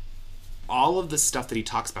all of the stuff that he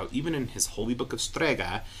talks about, even in his Holy Book of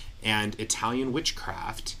Strega and Italian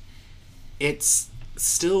witchcraft, it's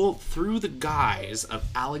still through the guise of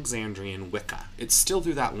Alexandrian Wicca. It's still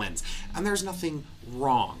through that lens. And there's nothing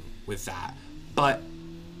wrong with that. But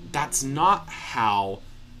that's not how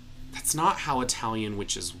Italian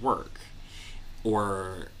witches work.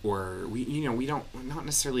 Or we're not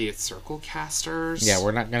necessarily circle casters. Yeah,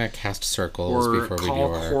 we're not gonna cast circles or before we call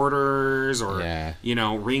do our quarters, or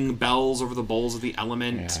ring bells over the bowls of the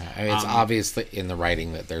element. Yeah, I mean, it's obviously in the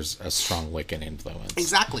writing that there's a strong Wiccan influence.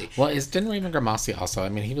 Exactly. Well, didn't Raven Grimassi also? I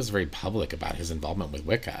mean, he was very public about his involvement with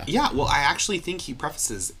Wicca. Yeah. Well, I actually think he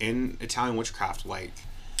prefaces in Italian witchcraft like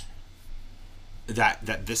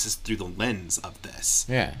that this is through the lens of this.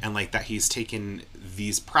 Yeah. And like that he's taken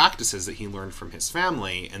these practices that he learned from his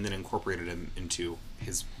family and then incorporated them into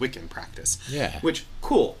his Wiccan practice. Yeah. Which,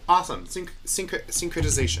 cool, awesome,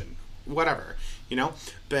 syncretization, whatever,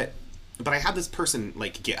 But I had this person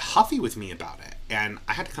like get huffy with me about it, and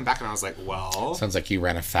I had to come back and I was like, well, sounds like you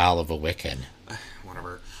ran afoul of a Wiccan.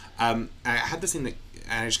 Whatever. I had this thing that,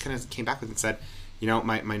 and I just kind of came back with it and said,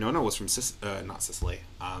 my nonna was from not Sicily,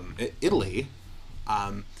 Italy.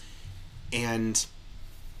 And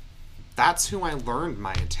that's who I learned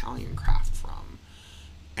my Italian craft from.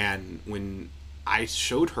 And when I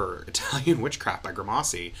showed her Italian Witchcraft by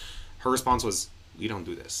Grimassi, her response was, "We don't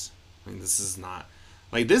do this. I mean, this is not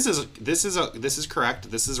like this is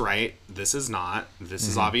correct. This is right. This is not. This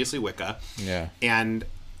is obviously Wicca." Yeah. And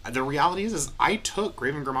the reality is I took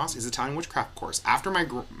Raven Grimassi's Italian Witchcraft course after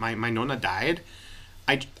my nonna died.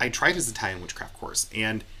 I tried his Italian Witchcraft course,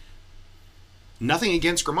 and nothing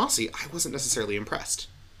against Grimassi, I wasn't necessarily impressed.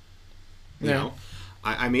 You know?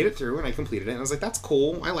 I made it through and I completed it. And I was like, that's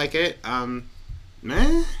cool. I like it.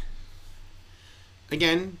 Meh.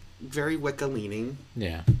 Again, very Wicca leaning.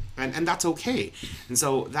 Yeah. And that's okay. And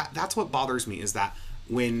so that's what bothers me, is that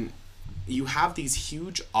when you have these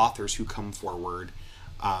huge authors who come forward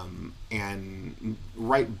and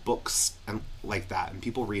write books and like that, and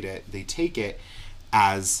people read it, they take it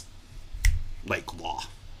as like law.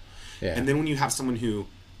 Yeah. And then when you have someone who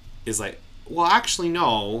is like, well, actually,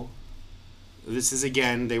 no, this is,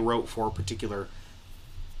 again, they wrote for a particular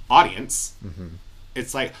audience. Mm-hmm.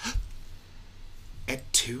 It's like,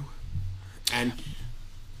 at 2? And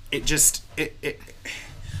it just, it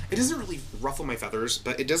doesn't really ruffle my feathers,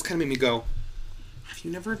 but it does kind of make me go, have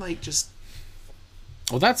you never, like, just...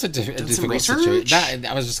 Well, that's a difficult situation.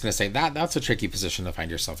 I was just going to say that's a tricky position to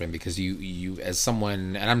find yourself in, because you as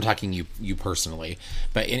someone, and I'm talking you personally,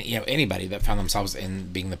 but anybody that found themselves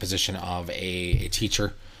in being the position of a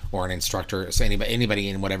teacher or an instructor, so anybody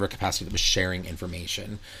in whatever capacity that was sharing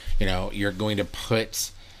information, you're going to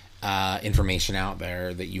put information out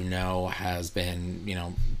there that has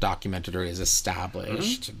been documented or is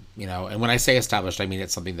established. And when I say established, I mean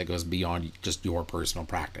it's something that goes beyond just your personal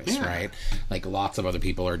practice, right? Like lots of other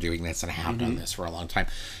people are doing this and have done this for a long time,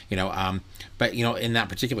 but in that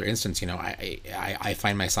particular instance, I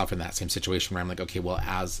find myself in that same situation where I'm like, okay, well,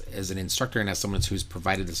 as an instructor and as someone who's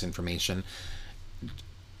provided this information,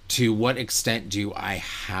 to what extent do I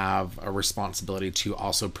have a responsibility to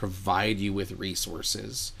also provide you with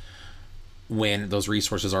resources when those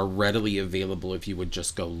resources are readily available if you would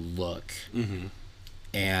just go look? Mm-hmm.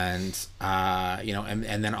 And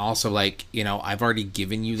and then also, like, I've already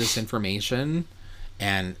given you this information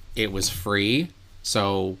and it was free,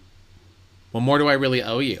 so what more do I really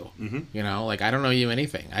owe you? Mm-hmm. Like, I don't owe you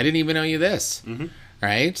anything. I didn't even owe you this. Mm-hmm.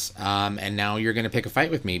 Right? And now you're going to pick a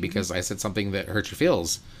fight with me because I said something that hurt your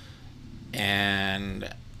feels. And,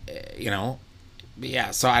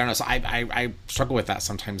 yeah, so I don't know. So I struggle with that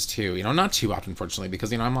sometimes too. Not too often, fortunately,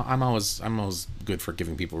 because I'm always good for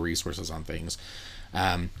giving people resources on things.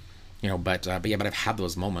 But I've had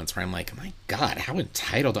those moments where I'm like, my God, how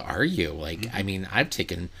entitled are you? Like, I mean, I've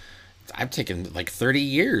taken like 30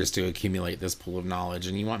 years to accumulate this pool of knowledge,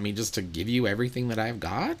 and you want me just to give you everything that I've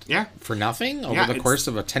got? Yeah, for nothing over the course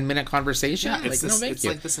of a 10-minute conversation? Yeah, it's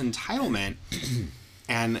like this entitlement,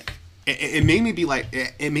 and it made me be like,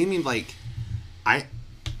 I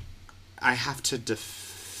have to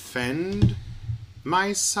defend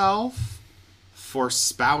myself for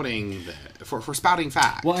spouting for spouting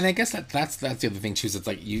facts. Well, and I guess that's the other thing too. Is it's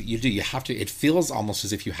like you have to. It feels almost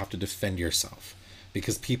as if you have to defend yourself,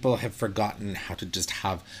 because people have forgotten how to just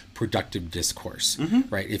have productive discourse,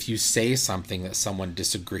 right? If you say something that someone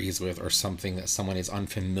disagrees with or something that someone is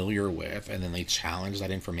unfamiliar with, and then they challenge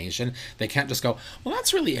that information, they can't just go, well,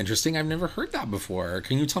 that's really interesting. I've never heard that before.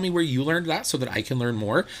 Can you tell me where you learned that so that I can learn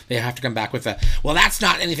more? They have to come back with well, that's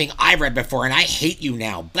not anything I've read before, and I hate you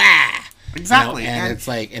now. Blah. Exactly. And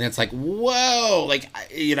it's like, whoa, like,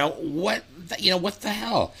 what the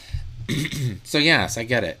hell? So yes, I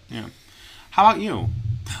get it. Yeah. How about you?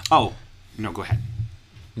 Oh, no, go ahead.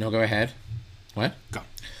 No, go ahead. What? Go.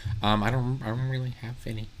 I don't really have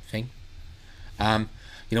anything.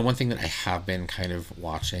 One thing that I have been kind of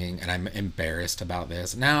watching, and I'm embarrassed about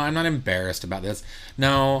this. No, I'm not embarrassed about this.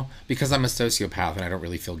 No, because I'm a sociopath and I don't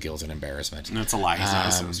really feel guilt and embarrassment. That's a lie. He's not a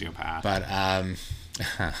sociopath. But,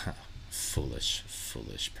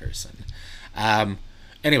 foolish person.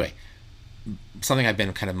 Anyway, something I've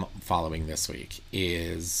been kind of following this week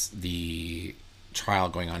is the trial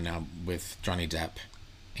going on now with Johnny Depp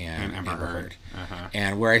and Amber Heard. Uh-huh.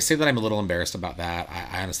 And where I say that I'm a little embarrassed about that,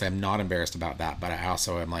 I honestly am not embarrassed about that, but I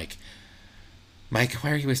also am like, Mike,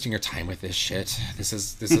 why are you wasting your time with this shit? This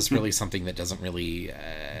is really something that doesn't really...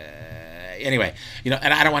 Anyway, and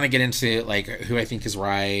I don't want to get into like who I think is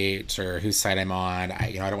right or whose side I'm on.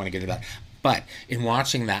 I don't want to get into that. But in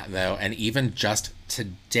watching that though, and even just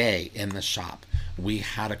today in the shop, we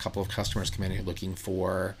had a couple of customers come in looking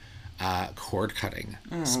for cord cutting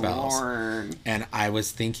spells. Lord. And I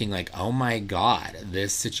was thinking like, oh my God,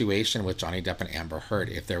 this situation with Johnny Depp and Amber Heard,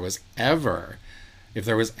 if there was ever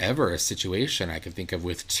a situation I could think of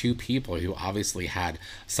with two people who obviously had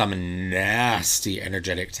some nasty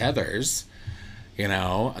energetic tethers,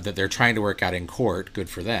 that they're trying to work out in court, good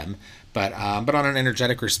for them. But on an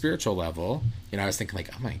energetic or spiritual level, I was thinking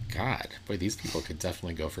like, oh my God, boy, these people could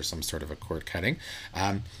definitely go for some sort of a cord cutting.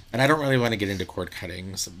 And I don't really want to get into cord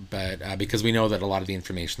cuttings, but because we know that a lot of the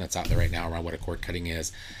information that's out there right now around what a cord cutting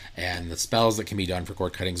is and the spells that can be done for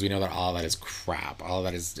cord cuttings, we know that all that is crap. All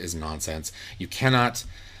that is nonsense. You cannot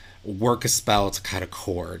work a spell to cut a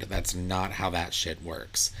cord. That's not how that shit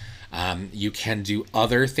works. You can do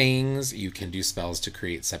other things. You can do spells to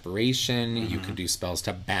create separation. You can do spells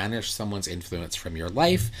to banish someone's influence from your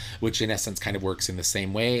life, which in essence kind of works in the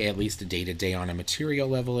same way, at least day to day on a material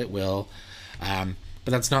level it will. But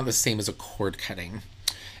that's not the same as a cord cutting.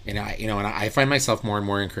 And I find myself more and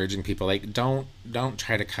more encouraging people, like, don't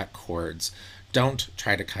try to cut cords. Don't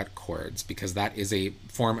try to cut cords, because that is a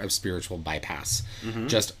form of spiritual bypass.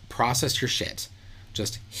 Just process your shit.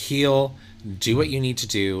 Just heal, do what you need to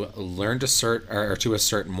do, learn to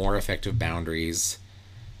assert more effective boundaries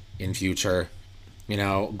in future.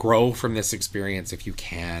 Grow from this experience if you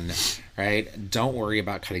can, right? Don't worry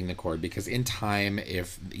about cutting the cord, because in time,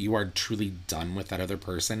 if you are truly done with that other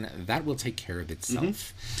person, that will take care of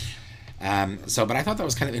itself. But I thought that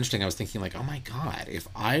was kind of interesting. I was thinking, like, oh my God, if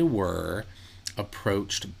I were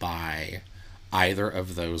approached by either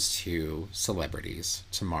of those two celebrities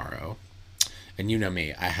tomorrow, and you know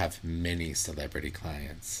me, I have many celebrity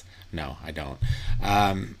clients. No, I don't.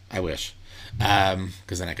 I wish.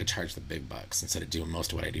 Because then I could charge the big bucks instead of doing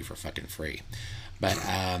most of what I do for fucking free. But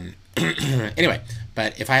anyway,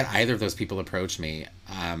 but if I had either of those people approach me,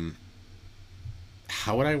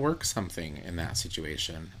 how would I work something in that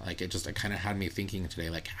situation? Like, it kind of had me thinking today,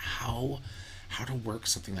 like, how to work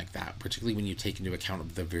something like that, particularly when you take into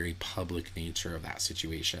account the very public nature of that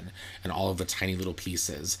situation and all of the tiny little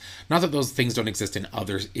pieces. Not that those things don't exist in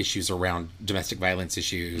other issues around domestic violence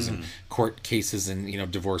issues and court cases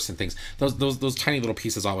and, divorce and things. Those tiny little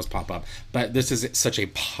pieces always pop up. But this is such a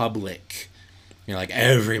public, like,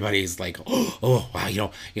 everybody's like, oh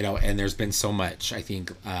wow, and there's been so much, I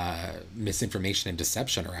think, misinformation and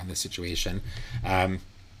deception around this situation.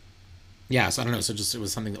 Yeah, so I don't know. So just, it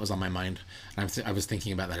was something that was on my mind. And I was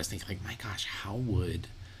thinking about that. I was thinking, like, my gosh, how would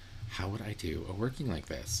I do a working like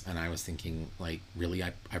this? And I was thinking, like, really,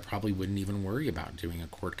 I probably wouldn't even worry about doing a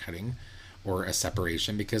cord cutting or a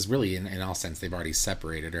separation, because really, in all sense, they've already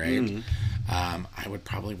separated, right? I would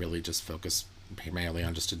probably really just focus primarily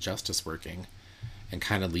on just a justice working, and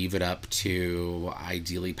kind of leave it up to,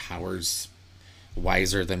 ideally, powers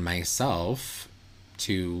wiser than myself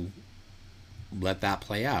to let that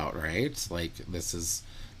play out, right? Like, this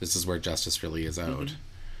is where justice really is owed,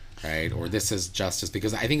 right? Or this is justice,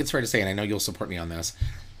 because I think it's fair to say, and I know you'll support me on this,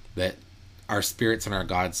 that our spirits and our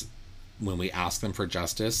gods, when we ask them for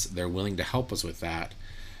justice, they're willing to help us with that,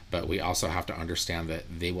 but we also have to understand that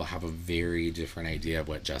they will have a very different idea of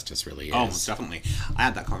what justice really is. Oh, most definitely. I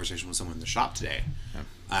had that conversation with someone in the shop today.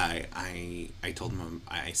 Yeah. I told him,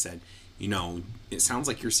 I said, it sounds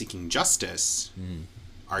like you're seeking justice.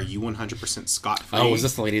 Are you 100% scot-free? Oh, was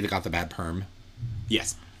this the lady that got the bad perm?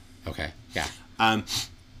 Yes. Okay, yeah.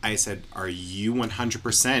 I said, are you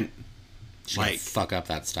 100% like, fuck up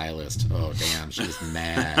that stylist? Oh, damn, she was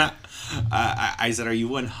mad. I said, are you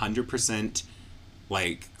 100%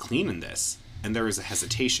 like clean in this? And there was a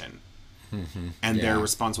hesitation. And their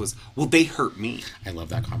response was, well, they hurt me. I love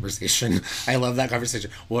that conversation.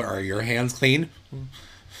 Well, are your hands clean?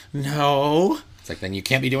 No. It's like, then you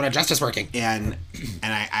can't be doing a justice working. And I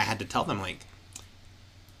had to tell them, like,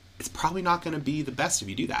 it's probably not going to be the best if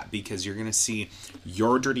you do that, because you're going to see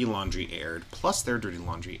your dirty laundry aired plus their dirty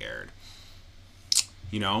laundry aired.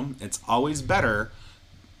 It's always better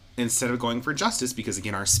instead of going for justice, because,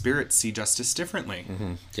 again, our spirits see justice differently.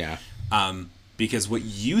 Yeah. Because what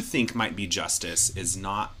you think might be justice is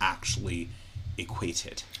not actually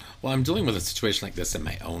equated. Well, I'm dealing with a situation like this in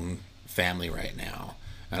my own family right now.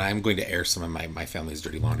 And I'm going to air some of my family's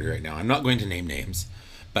dirty laundry right now. I'm not going to name names,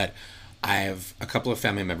 but I have a couple of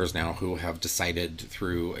family members now who have decided,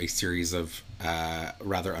 through a series of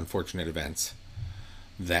rather unfortunate events,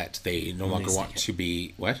 that they no longer want to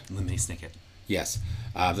be... What? Lemony Snicket. Yes.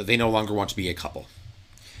 That they no longer want to be a couple.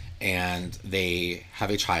 And they have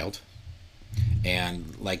a child.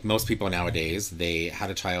 And like most people nowadays, they had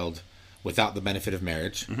a child without the benefit of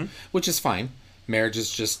marriage, which is fine. Marriage is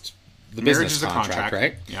just... the business contract,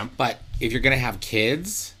 right? Yeah. But if you're going to have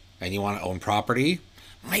kids and you want to own property,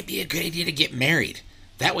 might be a good idea to get married.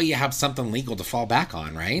 That way you have something legal to fall back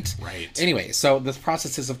on, right? Right. Anyway, so this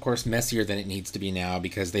process is, of course, messier than it needs to be now,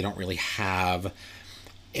 because they don't really have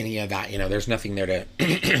any of that. There's nothing there to...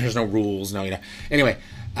 there's no rules, no, Anyway,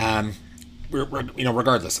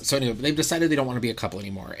 regardless. So anyway, they've decided they don't want to be a couple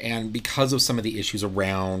anymore. And because of some of the issues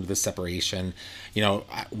around the separation,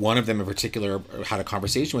 one of them in particular had a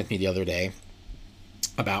conversation with me the other day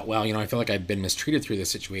about, well, I feel like I've been mistreated through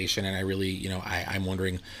this situation, and I really, I'm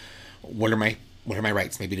wondering, what are my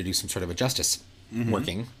rights, maybe to do some sort of a justice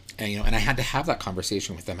working. And I had to have that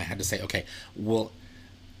conversation with them. I had to say, okay, well,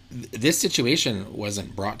 this situation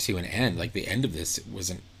wasn't brought to an end. Like, the end of this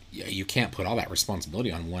wasn't you can't put all that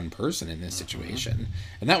responsibility on one person in this situation.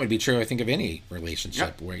 And that would be true, I think, of any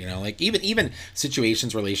relationship. Yep. Where, you know, like even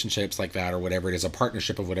situations, relationships like that, or whatever it is, a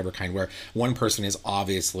partnership of whatever kind, where one person is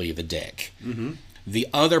obviously the dick. The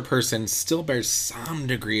other person still bears some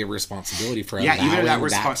degree of responsibility for allowing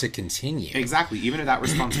that to continue. Exactly. Even if that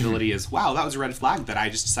responsibility is, wow, that was a red flag that I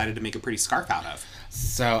just decided to make a pretty scarf out of.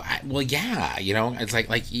 So, well, yeah, you know, it's like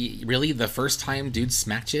really the first time dude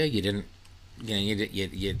smacked you, you didn't,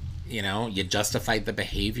 you know, you justified the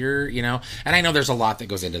behavior, you know, and I know there's a lot that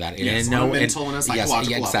goes into that. Yes, on a mental and a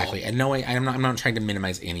psychological level. Exactly. And no, I'm not trying to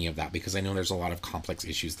minimize any of that, because I know there's a lot of complex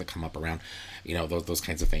issues that come up around, you know, those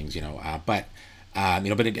kinds of things, you know, but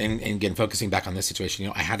again, focusing back on this situation, you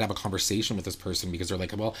know, I had to have a conversation with this person, because they're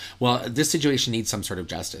like, well, this situation needs some sort of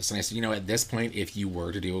justice. And I said, you know, at this point, if you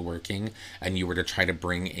were to do a working and you were to try to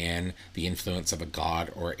bring in the influence of a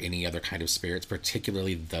god or any other kind of spirits,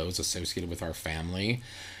 particularly those associated with our family,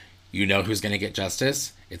 you know who's going to get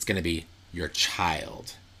justice? It's going to be your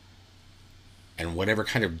child. And whatever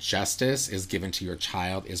kind of justice is given to your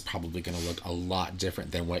child is probably going to look a lot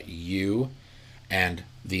different than what you and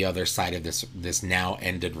the other side of this now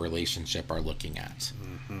ended relationship are looking at.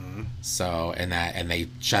 So, and they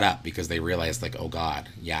shut up because they realized, like, oh God,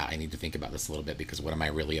 yeah, I need to think about this a little bit, because what am I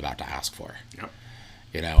really about to ask for? Yep.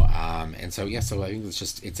 You know, and so, yeah, so I think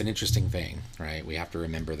it's an interesting thing, right? We have to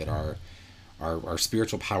remember that our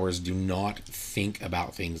spiritual powers do not think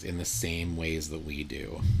about things in the same ways that we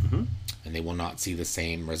do. And they will not see the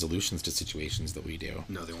same resolutions to situations that we do.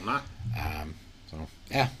 No, they will not. So,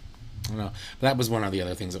 yeah. I don't know. But that was one of the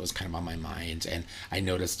other things that was kind of on my mind. And I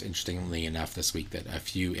noticed, interestingly enough, this week that a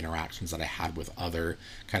few interactions that I had with other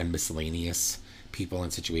kind of miscellaneous people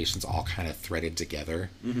and situations all kind of threaded together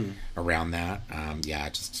around that. Yeah,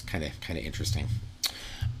 just kind of interesting.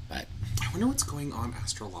 But I wonder what's going on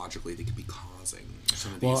astrologically that could be causing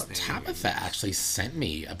some of these things. Tabitha actually sent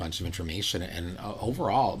me a bunch of information, and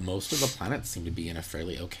overall, most of the planets seem to be in a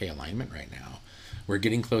fairly okay alignment right now. We're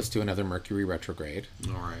getting close to another Mercury retrograde,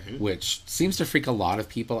 which seems to freak a lot of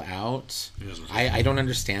people out. I don't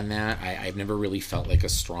understand that. I've never really felt like a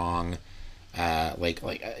strong,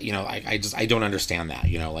 you know, I don't understand that.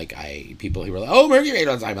 You know, like people who were like, oh, Mercury,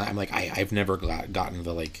 I'm like, I've never gotten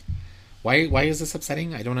the, like, why is this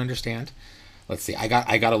upsetting? I don't understand. Let's see. I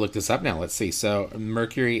got to look this up now. Let's see. So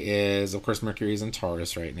Mercury is in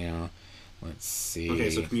Taurus right now. Let's see. Okay,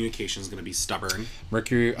 so communication is going to be stubborn.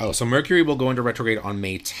 So Mercury will go into retrograde on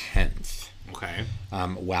May 10th. Okay.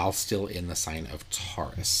 While still in the sign of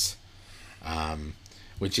Taurus.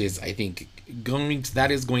 Which is, I think, that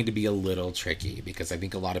is going to be a little tricky, because I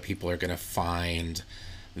think a lot of people are going to find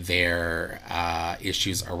their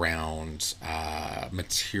issues around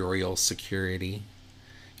material security.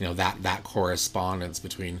 You know, that correspondence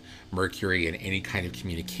between Mercury and any kind of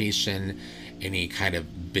communication, any kind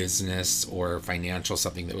of business or financial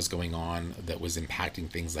something that was going on that was impacting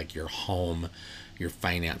things like your home, your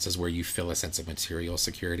finances, where you feel a sense of material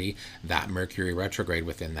security. That Mercury retrograde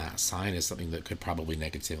within that sign is something that could probably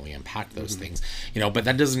negatively impact those things. You know, but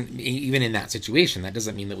that doesn't, even in that situation, that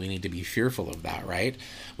doesn't mean that we need to be fearful of that, right?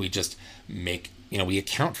 We just we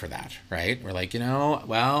account for that, right? We're like,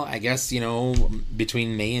 well, I guess,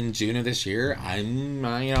 between May and June of this year,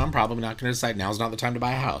 I'm probably not going to decide now's not the time to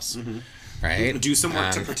buy a house. Right? Do some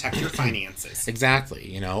work to protect your finances.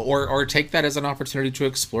 Exactly, or take that as an opportunity to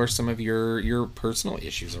explore some of your personal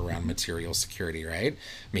issues around material security, right?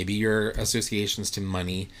 Maybe your associations to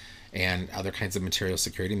money and other kinds of material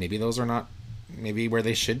security, maybe those are not maybe where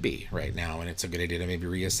they should be right now, and it's a good idea to maybe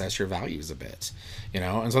reassess your values a bit,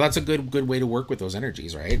 and so that's a good way to work with those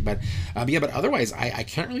energies, right? But but otherwise I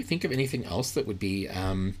can't really think of anything else that would be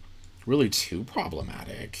really too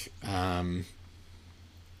problematic.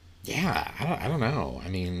 Yeah, I don't know. I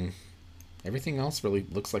mean, everything else really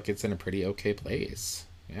looks like it's in a pretty okay place.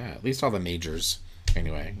 Yeah, at least all the majors,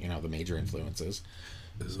 anyway, the major influences.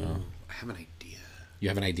 So, I have an idea. You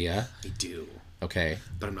have an idea? I do. Okay.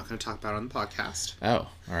 But I'm not going to talk about it on the podcast. Oh,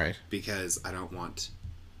 all right. Because I don't want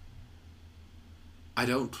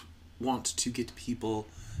to get people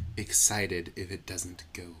excited if it doesn't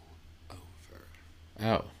go over.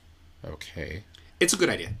 Oh, okay. It's a good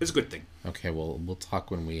idea. It's a good thing. Okay, well, we'll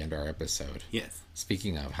talk when we end our episode. Yes.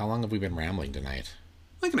 Speaking of, how long have we been rambling tonight?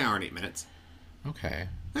 Like an hour and 8 minutes. Okay.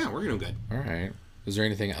 Yeah, we're doing good. All right. Is there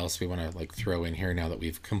anything else we want to throw in here now that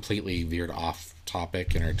we've completely veered off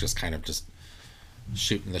topic and are just kind of just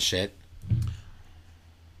shooting the shit?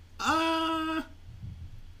 No,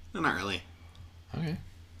 not really. Okay.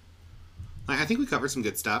 I think we covered some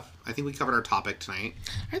good stuff. I think we covered our topic tonight.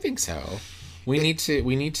 I think so. We need to.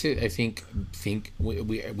 I think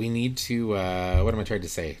we need to. What am I trying to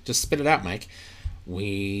say? Just spit it out, Mike. What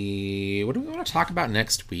do we want to talk about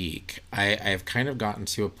next week? I've kind of gotten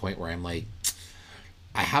to a point where I'm like,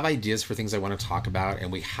 I have ideas for things I want to talk about,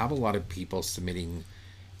 and we have a lot of people submitting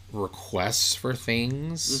requests for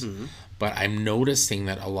things. But I'm noticing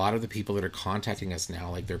that a lot of the people that are contacting us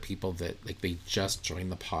now, like they're people that like they just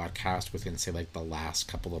joined the podcast within, say, like the last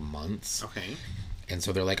couple of months. Okay. And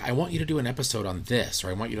so they're like, I want you to do an episode on this, or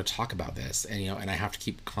I want you to talk about this. And, and I have to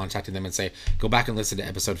keep contacting them and say, go back and listen to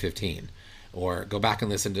episode 15, or go back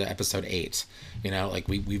and listen to episode 8. Like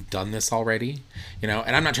we've done this already, and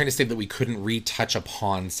I'm not trying to say that we couldn't retouch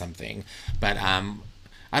upon something, but,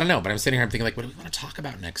 I don't know, but I'm sitting here, I'm thinking like, what do we want to talk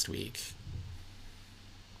about next week?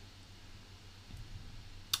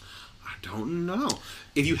 I don't know.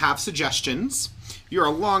 If you have suggestions, you're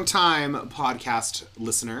a long-time podcast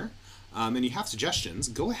listener, and you have suggestions,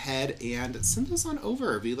 go ahead and send those on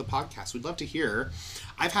over via the podcast. We'd love to hear.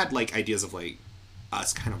 I've had like ideas of like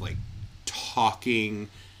us kind of like talking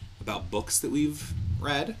about books that we've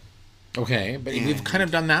read. Okay, but we've kind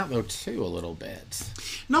of done that though too a little bit.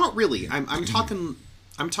 Not really. I'm talking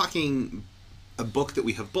a book that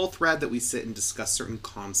we have both read that we sit and discuss certain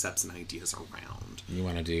concepts and ideas around. You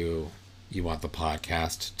want the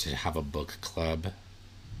podcast to have a book club?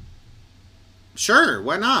 Sure,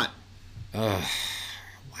 why not?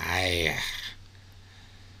 Why?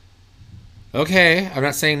 Okay, I'm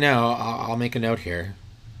not saying no. I'll make a note here.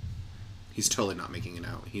 He's totally not making a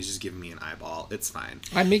note. He's just giving me an eyeball. It's fine.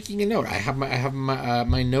 I'm making a note. I have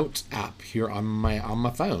my note app here on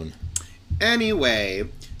my phone. Anyway,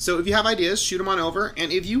 so if you have ideas, shoot them on over.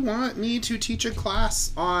 And if you want me to teach a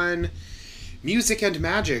class on music and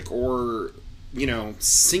magic, or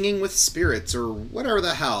singing with spirits, or whatever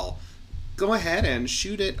the hell, go ahead and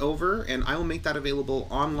shoot it over, and I will make that available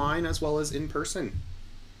online as well as in person.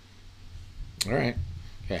 All right.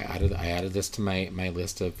 Okay, I added this to my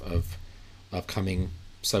list of upcoming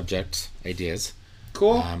subject ideas.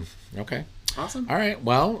 Cool. Okay. Awesome. All right.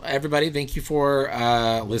 Well, everybody, thank you for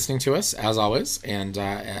listening to us, as always. And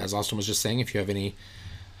as Austin was just saying, if you have any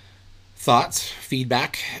thoughts,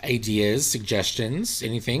 feedback, ideas, suggestions,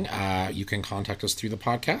 anything, you can contact us through the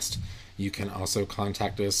podcast. You can also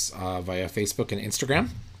contact us via Facebook and Instagram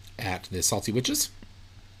at the Salty Witches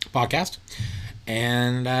podcast.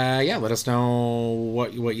 And let us know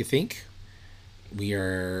what you think.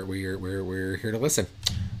 We're here to listen.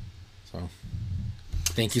 So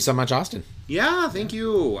thank you so much, Austin. Yeah, thank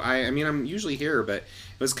you. I mean, I'm usually here, but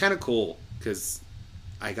it was kind of cool because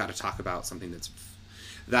I got to talk about something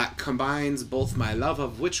that combines both my love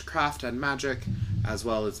of witchcraft and magic as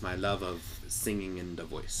well as my love of singing in the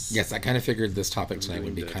voice. Yes, I kind of figured this topic tonight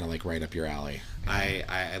would be kind of like right up your alley.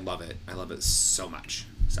 I love it. I love it so much.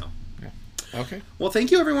 So yeah. Okay. Well,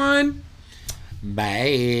 thank you, everyone.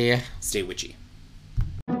 Bye. Stay witchy.